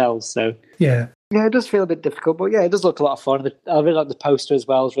energy themselves, so... Yeah, it does feel a bit difficult, but yeah, it does look a lot of fun. I really like the poster as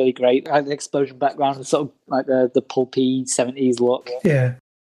well, it's really great. I like the explosion background, and sort of like the pulpy 70s look. Yeah.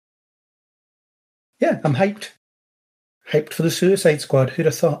 Yeah, I'm hyped. Hyped for the Suicide Squad, who'd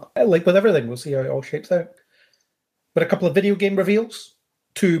have thought? Like with everything, we'll see how it all shapes out. But a couple of video game reveals,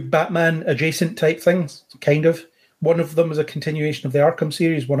 2 Batman adjacent type things, kind of. One of them is a continuation of the Arkham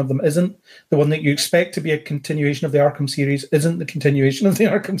series, one of them isn't. The one that you expect to be a continuation of the Arkham series isn't the continuation of the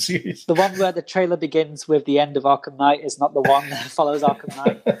Arkham series. The one where the trailer begins with the end of Arkham Knight is not the one that follows Arkham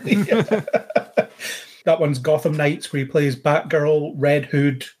Knight. That one's Gotham Knights, where he plays Batgirl, Red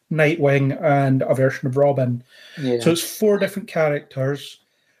Hood, Nightwing, and a version of Robin. Yeah. So it's 4 different characters.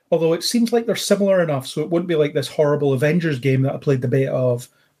 Although it seems like they're similar enough, so it wouldn't be like this horrible Avengers game that I played the beta of,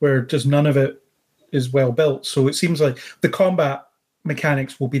 where just none of it is well built. So it seems like the combat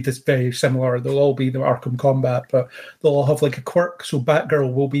mechanics will be this very similar. They'll all be the Arkham combat, but they'll all have like a quirk. So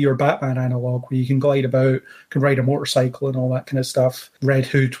Batgirl will be your Batman analog, where you can glide about, can ride a motorcycle and all that kind of stuff. Red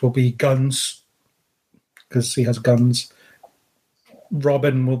Hood will be guns, because he has guns.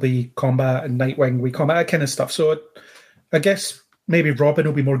 Robin will be combat, and Nightwing will be combat, that kind of stuff. So I guess maybe Robin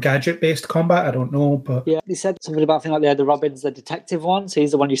will be more gadget-based combat. I don't know, but yeah, he said something about the Robin's the detective one, so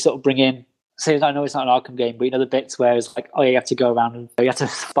he's the one you sort of bring in. So I know it's not an Arkham game, but the bits where it's like, oh, you have to go around and you have to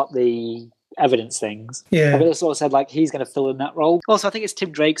spot the evidence things. Yeah. But it's also said he's going to fill in that role. Also, I think it's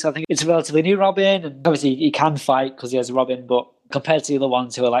Tim Drake, so I think it's a relatively new Robin, and obviously he can fight because he has a Robin, but compared to the other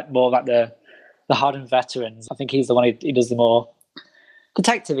ones who are more like the hardened veterans, I think he's the one who does the more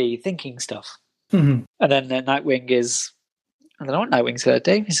detective-y thinking stuff. Mm-hmm. And then Nightwing is, I don't know what Nightwing's going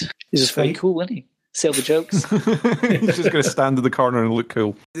to do. He's just very cool, isn't he? Say all the jokes. He's just going to stand in the corner and look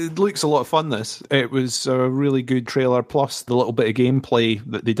cool. It looks a lot of fun, this. It was a really good trailer, plus the little bit of gameplay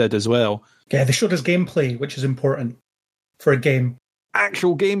that they did as well. Yeah, they showed us gameplay, which is important for a game.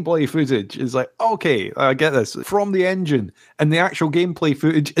 Actual gameplay footage is like, okay, I get this. From the engine. And the actual gameplay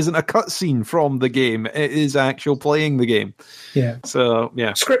footage isn't a cutscene from the game. It is actual playing the game. Yeah. So,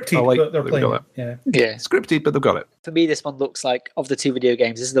 yeah. Scripted, but they're playing it. Yeah. Scripted, but they've got it. For me, this one looks like, of the two video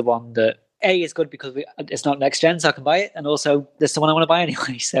games, this is the one that A, is good because it's not next gen, so I can buy it, and also there's the one I want to buy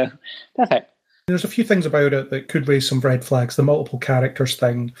anyway, so perfect. There's a few things about it that could raise some red flags. The multiple characters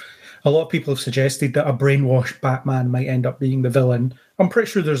thing. A lot of people have suggested that a brainwashed Batman might end up being the villain. I'm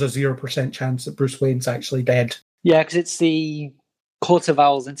pretty sure there's a 0% chance that Bruce Wayne's actually dead. Yeah, because it's the Court of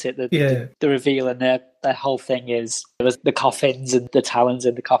Owls, isn't it? The reveal, and their whole thing is the coffins and the talons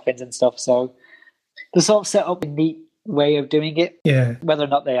in the coffins and stuff, so they sort of set up a neat way of doing it. Yeah. Whether or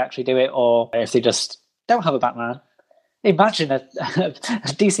not they actually do it, or if they just don't have a Batman. Imagine a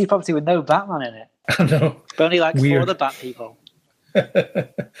DC property with no Batman in it. I know. But only Weird. 4 other Bat people.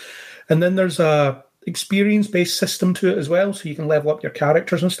 And then there's a experience-based system to it as well, so you can level up your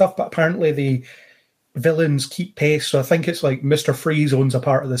characters and stuff, but apparently the villains keep pace, so I think it's like Mr. Freeze owns a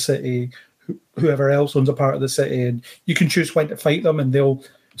part of the city, whoever else owns a part of the city, and you can choose when to fight them, and they'll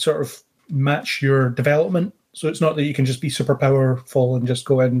sort of match your development. So it's not that you can just be super powerful and just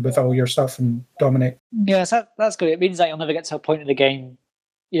go in with all your stuff and dominate. Yeah, so that's good. It means that you'll never get to a point in the game,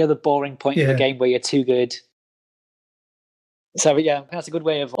 the boring point in the game where you're too good. So yeah, that's a good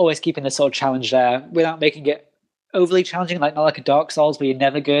way of always keeping the sort of challenge there without making it overly challenging, not like a Dark Souls where you're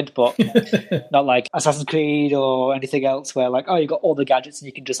never good, but not like Assassin's Creed or anything else where you got all the gadgets and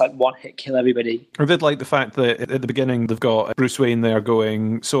you can just one-hit kill everybody. I did like the fact that at the beginning they've got Bruce Wayne there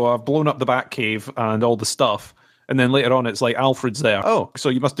going, so I've blown up the Batcave and all the stuff, and then later on it's like Alfred's there. Oh, so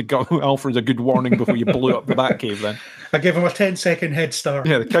you must have got Alfred's a good warning before you blew up the Batcave then. I gave him a 10-second head start.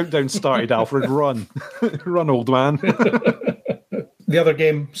 Yeah, the countdown started, Alfred. Run. Run, old man. The other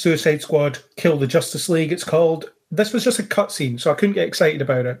game, Suicide Squad, Kill the Justice League, it's called. This was just a cutscene, so I couldn't get excited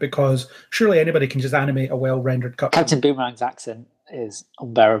about it because surely anybody can just animate a well-rendered cutscene. Captain Boomerang's accent is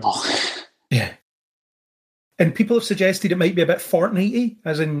unbearable. Yeah. And people have suggested it might be a bit Fortnite-y,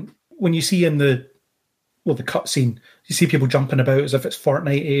 as in when you see in the cutscene, you see people jumping about as if it's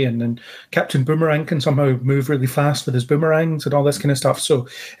Fortnite-y, and then Captain Boomerang can somehow move really fast with his boomerangs and all this kind of stuff. So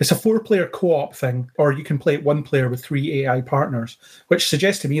it's a 4-player co-op thing, or you can play it 1 player with 3 AI partners, which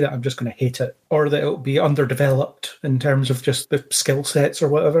suggests to me that I'm just going to hate it, or that it'll be underdeveloped in terms of just the skill sets or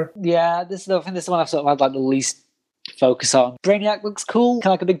whatever. Yeah, I think this is the one I've sort of had the least focus on. Brainiac looks cool,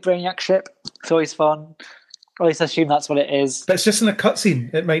 kind of like a big Brainiac ship. It's always fun. Or at least I assume that's what it is. But it's just in a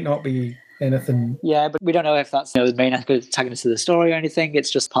cutscene. It might not be anything. Yeah, but we don't know if that's the main antagonist of the story or anything.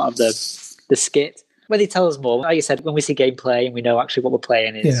 It's just part of the skit. Where they tell us more, like you said, when we see gameplay and we know actually what we're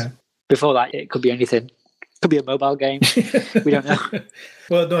playing is. Yeah. Before that, it could be anything. It could be a mobile game. We don't know.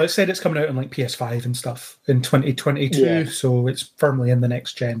 Well, no, it said it's coming out on PS5 and stuff in 2022, so it's firmly in the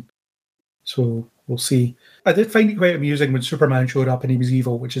next gen. So we'll see. I did find it quite amusing when Superman showed up and he was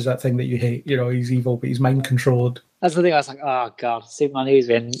evil, which is that thing that you hate. He's evil, but he's mind-controlled. That's the thing I was like, oh, God, Superman who's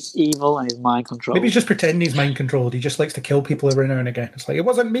been evil and he's mind-controlled. Maybe he's just pretending he's mind-controlled. He just likes to kill people every now and again. It's like, it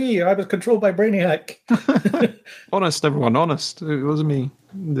wasn't me. I was controlled by Brainiac. Honest, everyone, honest. It wasn't me.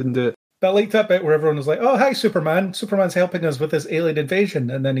 Didn't do it. But I like that bit where everyone was like, oh, hi, Superman. Superman's helping us with this alien invasion.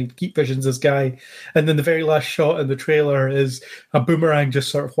 And then he keep visions this guy. And then the very last shot in the trailer is a boomerang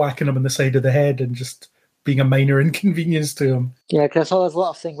just sort of whacking him in the side of the head and just being a minor inconvenience to him. Yeah, because I saw there's a lot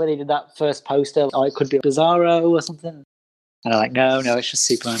of things where they did that first poster. Oh, it could be Bizarro or something. And I'm like, no, it's just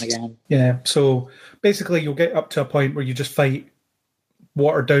Superman again. Yeah, so basically you'll get up to a point where you just fight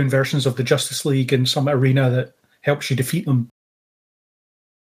watered-down versions of the Justice League in some arena that helps you defeat them.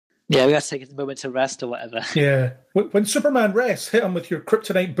 Yeah, we have to take a moment to rest or whatever. Yeah. When Superman rests, hit him with your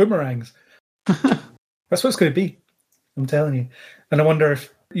kryptonite boomerangs. That's what it's going to be. I'm telling you. And I wonder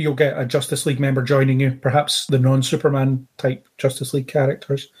if you'll get a Justice League member joining you, perhaps the non-Superman type Justice League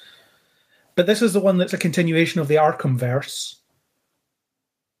characters. But this is the one that's a continuation of the Arkham-verse,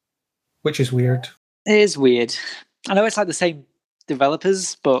 which is weird. It is weird. I know it's like the same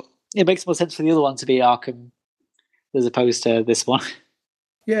developers, but it makes more sense for the other one to be Arkham as opposed to this one.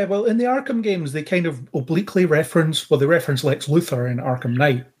 Yeah, well, in the Arkham games, they kind of obliquely reference Lex Luthor in Arkham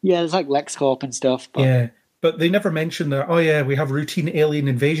Knight. Yeah, there's like LexCorp and stuff. But... Yeah, but they never mention that, we have routine alien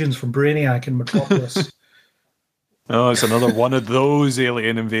invasions from Brainiac and Metropolis. Oh, it's another one of those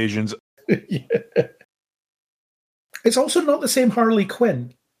alien invasions. Yeah. It's also not the same Harley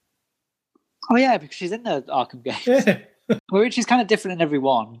Quinn. Oh, yeah, because she's in the Arkham games. Yeah. Well, she's kind of different in every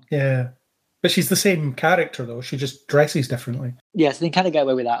one. Yeah. But she's the same character, though. She just dresses differently. Yeah, so they kind of get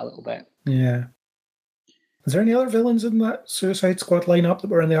away with that a little bit. Yeah. Is there any other villains in that Suicide Squad lineup that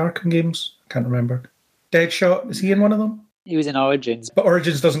were in the Arkham games? I can't remember. Deadshot, is he in one of them? He was in Origins. But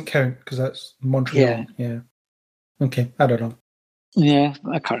Origins doesn't count, because that's Montreal. Yeah. Okay, I don't know. Yeah,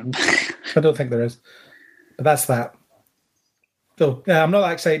 I can't remember. I don't think there is. But that's that. So, yeah, I'm not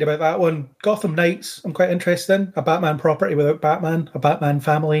that excited about that one. Gotham Knights, I'm quite interested in. A Batman property without Batman, a Batman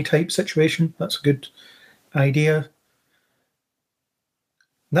family type situation. That's a good idea. And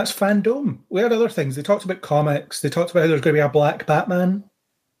that's fandom. We had other things. They talked about comics. They talked about how there's going to be a black Batman,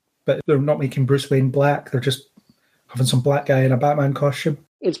 but they're not making Bruce Wayne black. They're just having some black guy in a Batman costume.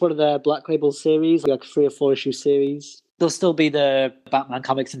 It's one of the Black Label series, like a 3 or 4 issue series. There'll still be the Batman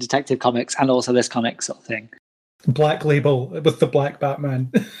comics and Detective comics and also this comic sort of thing. Black Label with the black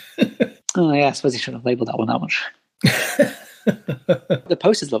Batman. Oh, yeah, I suppose you shouldn't have labelled that one that much. The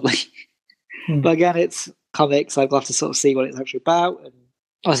poster's lovely. But again, it's comics. I'll have to sort of see what it's actually about. And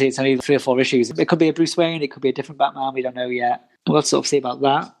obviously, it's only 3 or 4 issues. It could be a Bruce Wayne. It could be a different Batman. We don't know yet. We'll have to sort of see about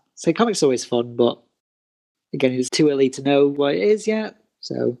that. So comics are always fun, but again, it's too early to know what it is yet.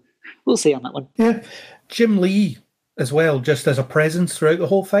 So we'll see on that one. Yeah. Jim Lee as well, just as a presence throughout the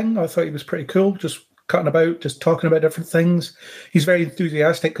whole thing. I thought he was pretty cool. Just cutting about, just talking about different things. He's very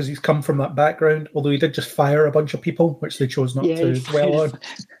enthusiastic because he's come from that background, although he did just fire a bunch of people, which they chose not to dwell on.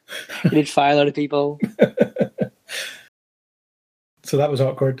 He did fire a lot of people. So that was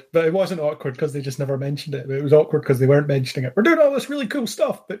awkward. But it wasn't awkward because they just never mentioned it. It was awkward because they weren't mentioning it. We're doing all this really cool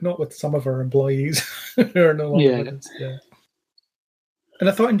stuff, but not with some of our employees who are no longer with us. Yeah. And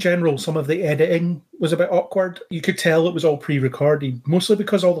I thought in general, some of the editing was a bit awkward. You could tell it was all pre-recorded, mostly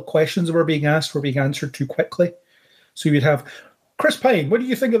because all the questions that were being asked were being answered too quickly. So you'd have, Chris Pine, what do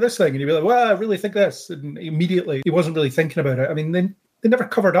you think of this thing? And you'd be like, well, I really think this. And immediately, he wasn't really thinking about it. I mean, they never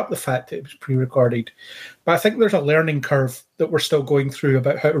covered up the fact that it was pre-recorded. But I think there's a learning curve that we're still going through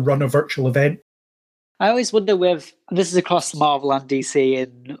about how to run a virtual event. I always wonder with, this is across Marvel and DC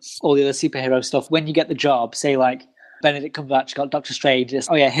and all the other superhero stuff, when you get the job, say like, Benedict Cumberbatch got Doctor Strange. It's,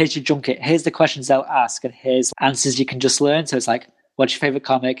 here's your junket. Here's the questions they'll ask, and here's answers you can just learn. So it's like, what's your favorite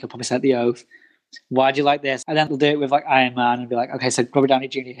comic? He'll probably set the oath. Why do you like this? And then they'll do it with like Iron Man and be like, okay, so Robert Downey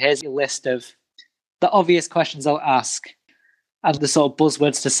Jr., here's your list of the obvious questions they'll ask and the sort of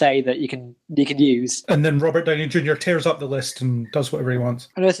buzzwords to say that you can use. And then Robert Downey Jr. tears up the list and does whatever he wants.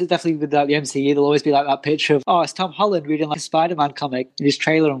 I know it's definitely with the MCU, there'll always be like that picture of, it's Tom Holland reading like a Spider-Man comic in his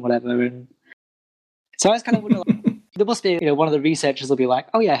trailer and whatever. And so I was kind of wondering, like, there must be, one of the researchers will be like,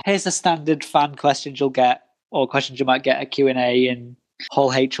 here's the standard fan questions you'll get, or questions you might get at Q&A and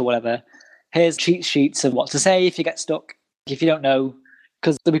Hall H or whatever. Here's cheat sheets of what to say if you get stuck, if you don't know.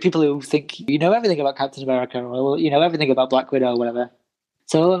 Because there'll be people who think you know everything about Captain America, or you know everything about Black Widow or whatever.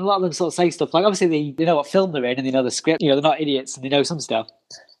 So a lot of them sort of say stuff like, obviously they know what film they're in and they know the script. They're not idiots and they know some stuff.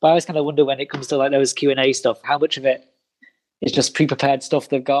 But I always kind of wonder when it comes to like those Q&A stuff, how much of it is just pre-prepared stuff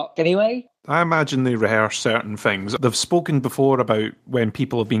they've got anyway. I imagine they rehearse certain things. They've spoken before about when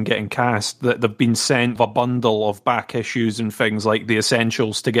people have been getting cast, that they've been sent a bundle of back issues and things like the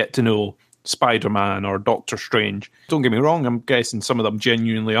essentials to get to know Spider-Man or Doctor Strange. Don't get me wrong, I'm guessing some of them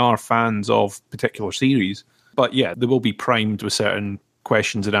genuinely are fans of particular series. But yeah, they will be primed with certain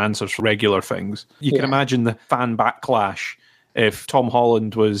questions and answers for regular things. You can imagine the fan backlash if Tom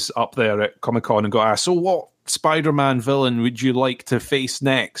Holland was up there at Comic-Con and got asked, so what Spider-Man villain would you like to face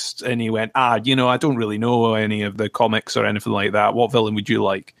next? And he went, I don't really know any of the comics or anything like that. What villain would you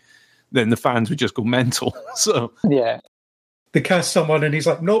like? Then the fans would just go mental. So yeah. They cast someone and he's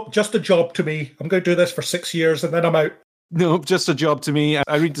like, nope, just a job to me. I'm going to do this for 6 years and then I'm out. No, just a job to me.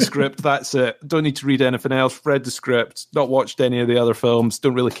 I read the script, that's it. Don't need to read anything else. Read the script, not watched any of the other films,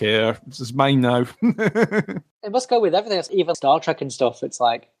 don't really care. This is mine now. It must go with everything else, even Star Trek and stuff. It's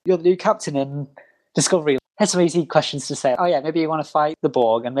like, you're the new captain in Discovery. Here's some easy questions to say. Oh yeah, maybe you want to fight the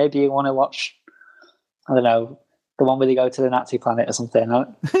Borg, and maybe you want to watch, I don't know, the one where they go to the Nazi planet or something. I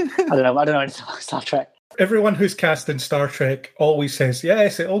don't know anything about Star Trek. Everyone who's cast in Star Trek always says,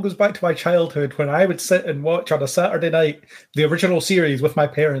 yes, it all goes back to my childhood when I would sit and watch on a Saturday night the original series with my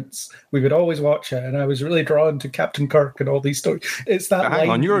parents. We would always watch it, and I was really drawn to Captain Kirk and all these stories. It's that Hang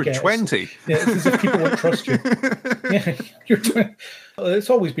on, you're you 20. Yeah, it's as if people won't trust you. Yeah, you're 20. It's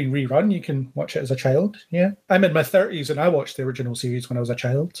always been rerun. You can watch it as a child. Yeah, I'm in my 30s, and I watched the original series when I was a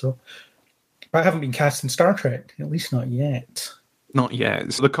child. So, but I haven't been cast in Star Trek, at least not yet. Not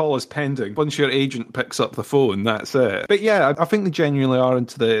yet. So the call is pending. Once your agent picks up the phone, that's it. But yeah, I think they genuinely are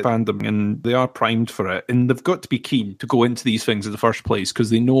into the fandom and they are primed for it. And they've got to be keen to go into these things in the first place because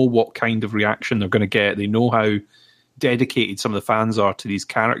they know what kind of reaction they're going to get. They know how dedicated some of the fans are to these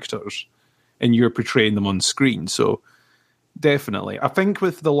characters and you're portraying them on screen. So definitely. I think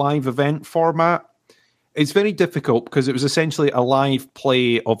with the live event format, it's very difficult because it was essentially a live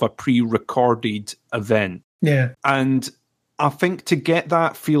play of a pre-recorded event. Yeah. And I think to get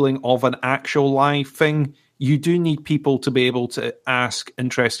that feeling of an actual live thing, you do need people to be able to ask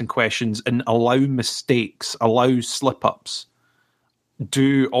interesting questions and allow mistakes, allow slip-ups,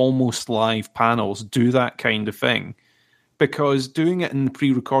 do almost live panels, do that kind of thing. Because doing it in the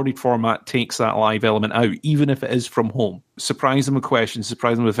pre-recorded format takes that live element out, even if it is from home. Surprise them with questions,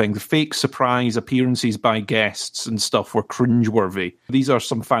 surprise them with things. The fake surprise appearances by guests and stuff were cringeworthy. These are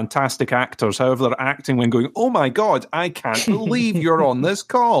some fantastic actors. However, they're acting when going, oh my God, I can't believe you're on this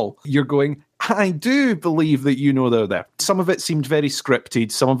call. You're going, I do believe that you know they're there. Some of it seemed very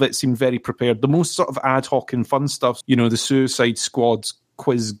scripted. Some of it seemed very prepared. The most sort of ad hoc and fun stuff, you know, the Suicide Squad's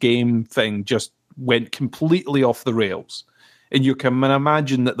quiz game thing just went completely off the rails. And you can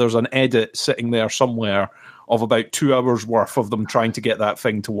imagine that there's an edit sitting there somewhere of about 2 hours worth of them trying to get that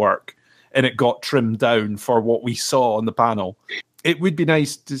thing to work. And it got trimmed down for what we saw on the panel. It would be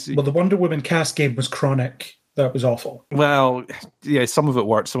nice to see. Well, the Wonder Woman cast game was chronic. That was awful. Well, yeah, some of it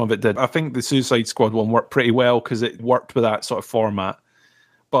worked, some of it did. I think the Suicide Squad one worked pretty well because it worked with that sort of format.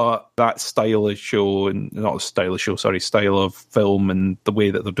 But that style of show, and not a style of show, sorry, style of film and the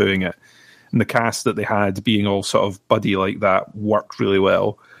way that they're doing it, and the cast that they had being all sort of buddy like that worked really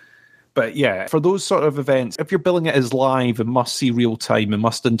well. But yeah, for those sort of events, if you're billing it as live and must see real time and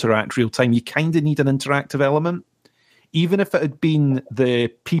must interact real time, you kind of need an interactive element. Even if it had been the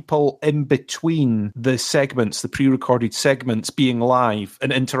people in between the segments, the pre-recorded segments being live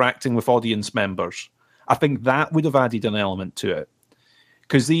and interacting with audience members, I think that would have added an element to it.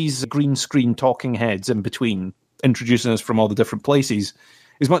 Because these green screen talking heads in between, introducing us from all the different places,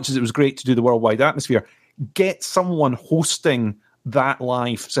 as much as it was great to do the worldwide atmosphere, get someone hosting that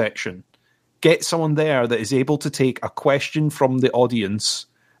live section. Get someone there that is able to take a question from the audience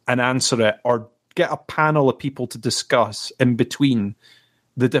and answer it, or get a panel of people to discuss in between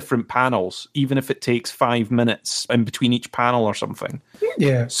the different panels, even if it takes 5 minutes in between each panel or something.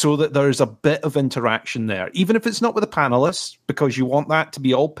 Yeah. So that there's a bit of interaction there, even if it's not with the panelists, because you want that to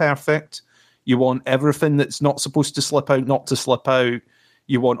be all perfect. You want everything that's not supposed to slip out, not to slip out.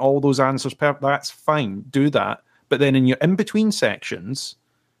 You want all those answers perfect. That's fine. Do that. But then in your in-between sections,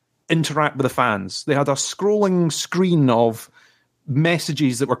 interact with the fans. They had a scrolling screen of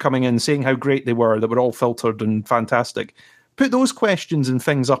messages that were coming in saying how great they were, that were all filtered and fantastic. Put those questions and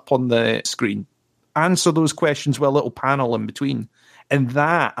things up on the screen. Answer those questions with a little panel in between. And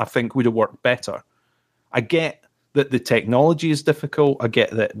that, I think, would have worked better. I get that the technology is difficult. I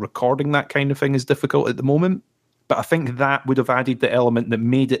get that recording that kind of thing is difficult at the moment. But I think that would have added the element that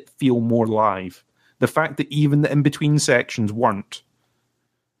made it feel more live. The fact that even the in-between sections weren't,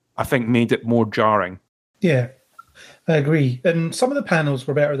 I think, made it more jarring. Yeah, I agree. And some of the panels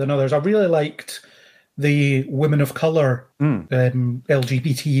were better than others. I really liked the Women of Colour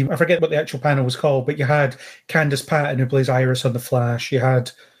LGBT. I forget what the actual panel was called, but you had Candice Patton, who plays Iris on The Flash. You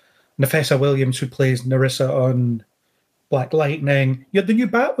had Nafessa Williams, who plays Narissa on Black Lightning. You had the new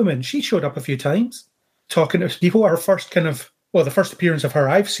Batwoman. She showed up a few times, talking to people. Her first the first appearance of her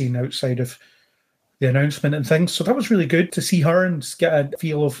I've seen outside of the announcement and things. So that was really good to see her and get a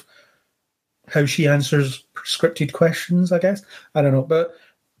feel of how she answers scripted questions, I guess. I don't know. But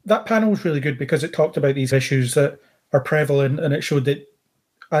that panel was really good because it talked about these issues that are prevalent, and it showed that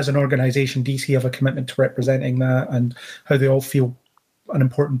as an organisation, DC have a commitment to representing that and how they all feel an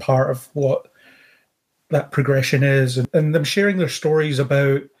important part of what that progression is. And them sharing their stories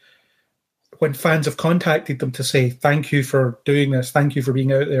about when fans have contacted them to say, thank you for doing this, thank you for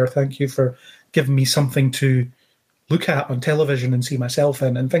being out there, thank you for giving me something to look at on television and see myself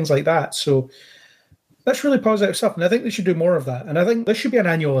in, and things like that. So that's really positive stuff, and I think they should do more of that. And I think this should be an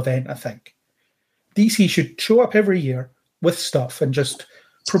annual event, I think. DC should show up every year with stuff and just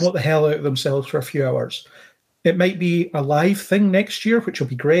promote the hell out of themselves for a few hours. It might be a live thing next year, which will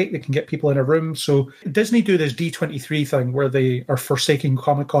be great. They can get people in a room. So Disney do this D23 thing where they are forsaking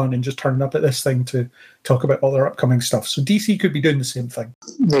Comic-Con and just turning up at this thing to talk about all their upcoming stuff. So DC could be doing the same thing.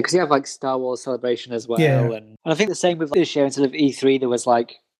 Yeah, because you have like Star Wars Celebration as well. Yeah. And I think the same with this year, instead of E3, there was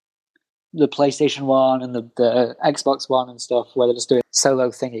like the PlayStation one and the Xbox one and stuff where they're just doing solo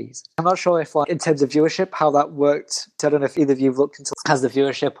thingies. I'm not sure if, like, in terms of viewership, how that worked. I don't know if either of you have looked into has the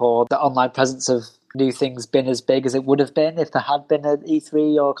viewership or the online presence of new things been as big as it would have been if there had been an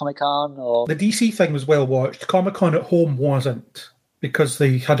E3 or Comic-Con? Or The DC thing was well watched. Comic-Con at home wasn't, because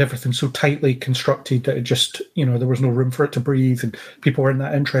they had everything so tightly constructed that it just, there was no room for it to breathe and people weren't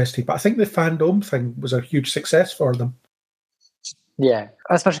that interested. But I think the Fandom thing was a huge success for them. Yeah,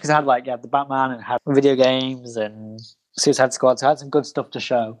 especially because it had the Batman and had video games and Suicide Squad, so it had some good stuff to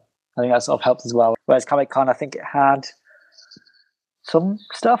show. I think that sort of helped as well. Whereas Comic-Con, I think it had some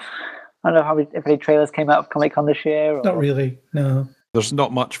stuff. I don't know if any trailers came out of Comic-Con this year. Or... Not really, no. There's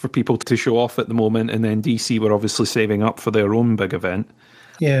not much for people to show off at the moment, and then DC were obviously saving up for their own big event.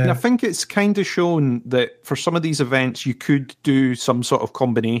 Yeah. And I think it's kind of shown that for some of these events, you could do some sort of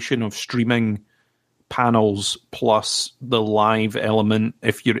combination of streaming panels plus the live element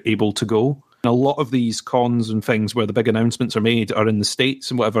if you're able to go. And a lot of these cons and things where the big announcements are made are in the States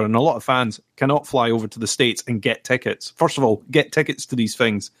and whatever, and a lot of fans cannot fly over to the States and get tickets. First of all, get tickets to these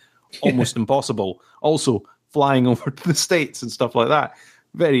things, almost impossible. Also, flying over to the States and stuff like that,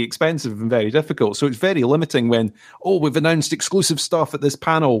 very expensive and very difficult. So it's very limiting when, we've announced exclusive stuff at this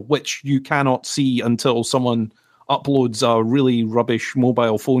panel, which you cannot see until someone uploads a really rubbish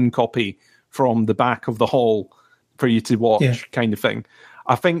mobile phone copy from the back of the hall for you to watch, kind of thing.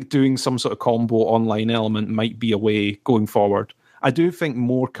 I think doing some sort of combo online element might be a way going forward. I do think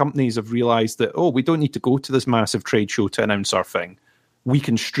more companies have realised that, we don't need to go to this massive trade show to announce our thing. We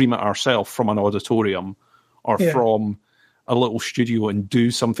can stream it ourselves from an auditorium or from a little studio and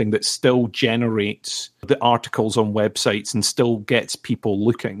do something that still generates the articles on websites and still gets people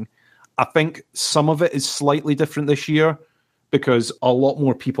looking. I think some of it is slightly different this year because a lot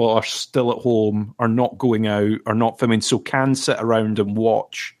more people are still at home, are not going out, are not filming, so can sit around and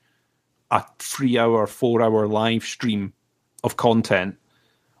watch a 3-hour, 4-hour live stream of content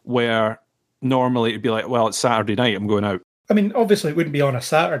where normally it'd be like, well, it's Saturday night, I'm going out. I mean, obviously it wouldn't be on a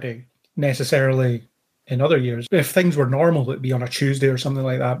Saturday necessarily in other years. If things were normal, it'd be on a Tuesday or something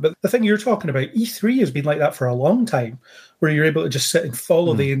like that. But the thing you're talking about, E3 has been like that for a long time, where you're able to just sit and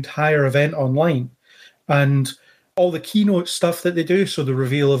follow the entire event online. And all the keynote stuff that they do, so the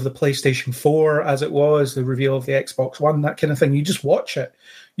reveal of the PlayStation 4 as it was, the reveal of the Xbox One, that kind of thing, you just watch it.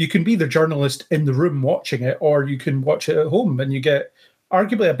 You can be the journalist in the room watching it, or you can watch it at home, and you get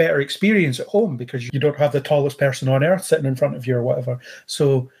arguably a better experience at home because you don't have the tallest person on earth sitting in front of you or whatever.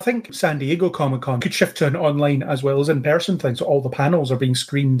 So I think San Diego Comic-Con could shift to an online as well as in-person thing, so all the panels are being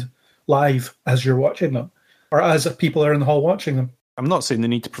screened live as you're watching them, or as people are in the hall watching them. I'm not saying they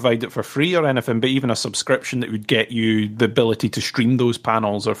need to provide it for free or anything, but even a subscription that would get you the ability to stream those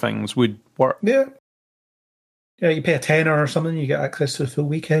panels or things would work. Yeah. Yeah, you pay a tenner or something, you get access to the full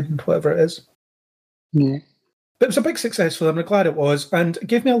weekend, whatever it is. Yeah. But it was a big success for them. I'm glad it was. And it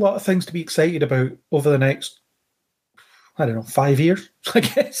gave me a lot of things to be excited about over the next, 5 years, I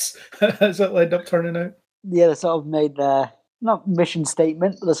guess, as it'll end up turning out. Yeah, they sort of made their, not mission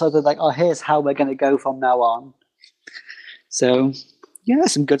statement, but they're sort of like, here's how we're going to go from now on. So, yeah,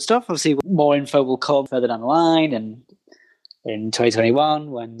 some good stuff. Obviously, more info will come further down the line and in 2021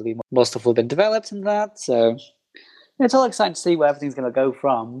 when there'll be more stuff will have been developed and that. So, it's all exciting to see where everything's going to go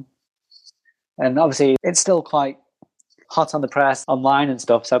from. And obviously, it's still quite hot on the press online and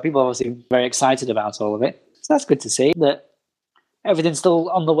stuff. So, people are obviously very excited about all of it. So, that's good to see that everything's still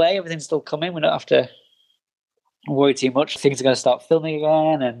on the way, everything's still coming. We don't have to worry too much. Things are going to start filming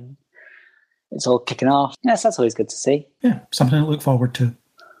again and it's all kicking off. Yes, that's always good to see. Yeah, something to look forward to.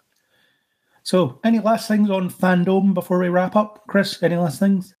 So, any last things on Fandom before we wrap up? Chris, any last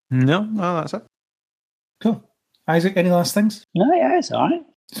things? No, that's it. Cool. Isaac, any last things? No, yeah, it's all right.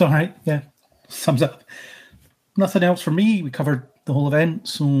 It's all right, yeah. Thumbs up. Nothing else for me. We covered the whole event,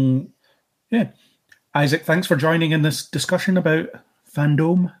 so yeah. Isaac, thanks for joining in this discussion about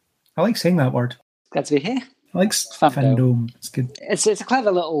Fandom. I like saying that word. Glad to be here. I like Fandom. It's good. It's a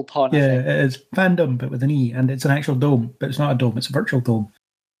clever little pun. Yeah, it is. Fandom, but with an E, and it's an actual dome, but it's not a dome, it's a virtual dome.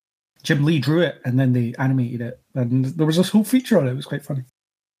 Jim Lee drew it, and then they animated it. And there was this whole feature on it. It was quite funny.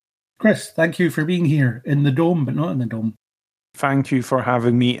 Chris, thank you for being here in the dome, but not in the dome. Thank you for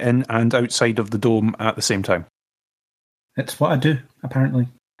having me in and outside of the dome at the same time. It's what I do, apparently.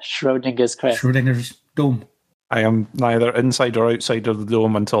 Schrodinger's Chris. Schrodinger's dome. I am neither inside or outside of the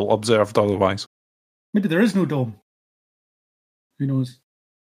dome until observed otherwise. Maybe there is no dome. Who knows?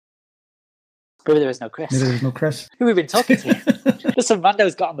 Maybe there is no Chris. Maybe there is no Chris. Who have we been talking to? There's some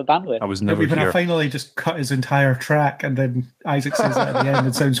rando's got on the bandwidth. I was never Maybe when I here. finally just cut his entire track and then Isaac says that at the end,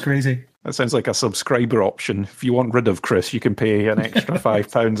 it sounds crazy. That sounds like a subscriber option. If you want rid of Chris, you can pay an extra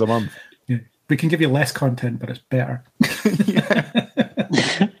 £5 a month. Yeah. We can give you less content, but it's better.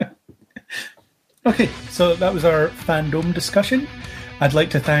 Okay, so that was our fandom discussion. I'd like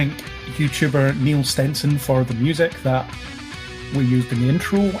to thank YouTuber Neil Stenson for the music that we used in the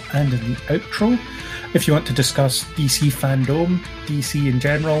intro and in the outro. If you want to discuss DC fandom, DC in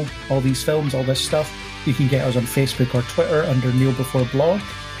general, all these films, all this stuff, you can get us on Facebook or Twitter under Kneel Before Blog.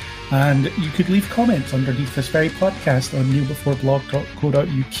 And you could leave comments underneath this very podcast on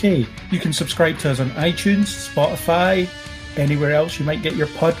kneelbeforeblog.co.uk. You can subscribe to us on iTunes, Spotify, anywhere else you might get your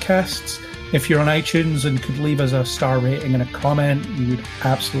podcasts. If you're on iTunes and could leave us a star rating and a comment, we would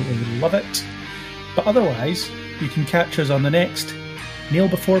absolutely love it. But otherwise, you can catch us on the next Kneel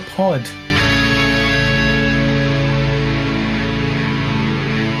Before Pod.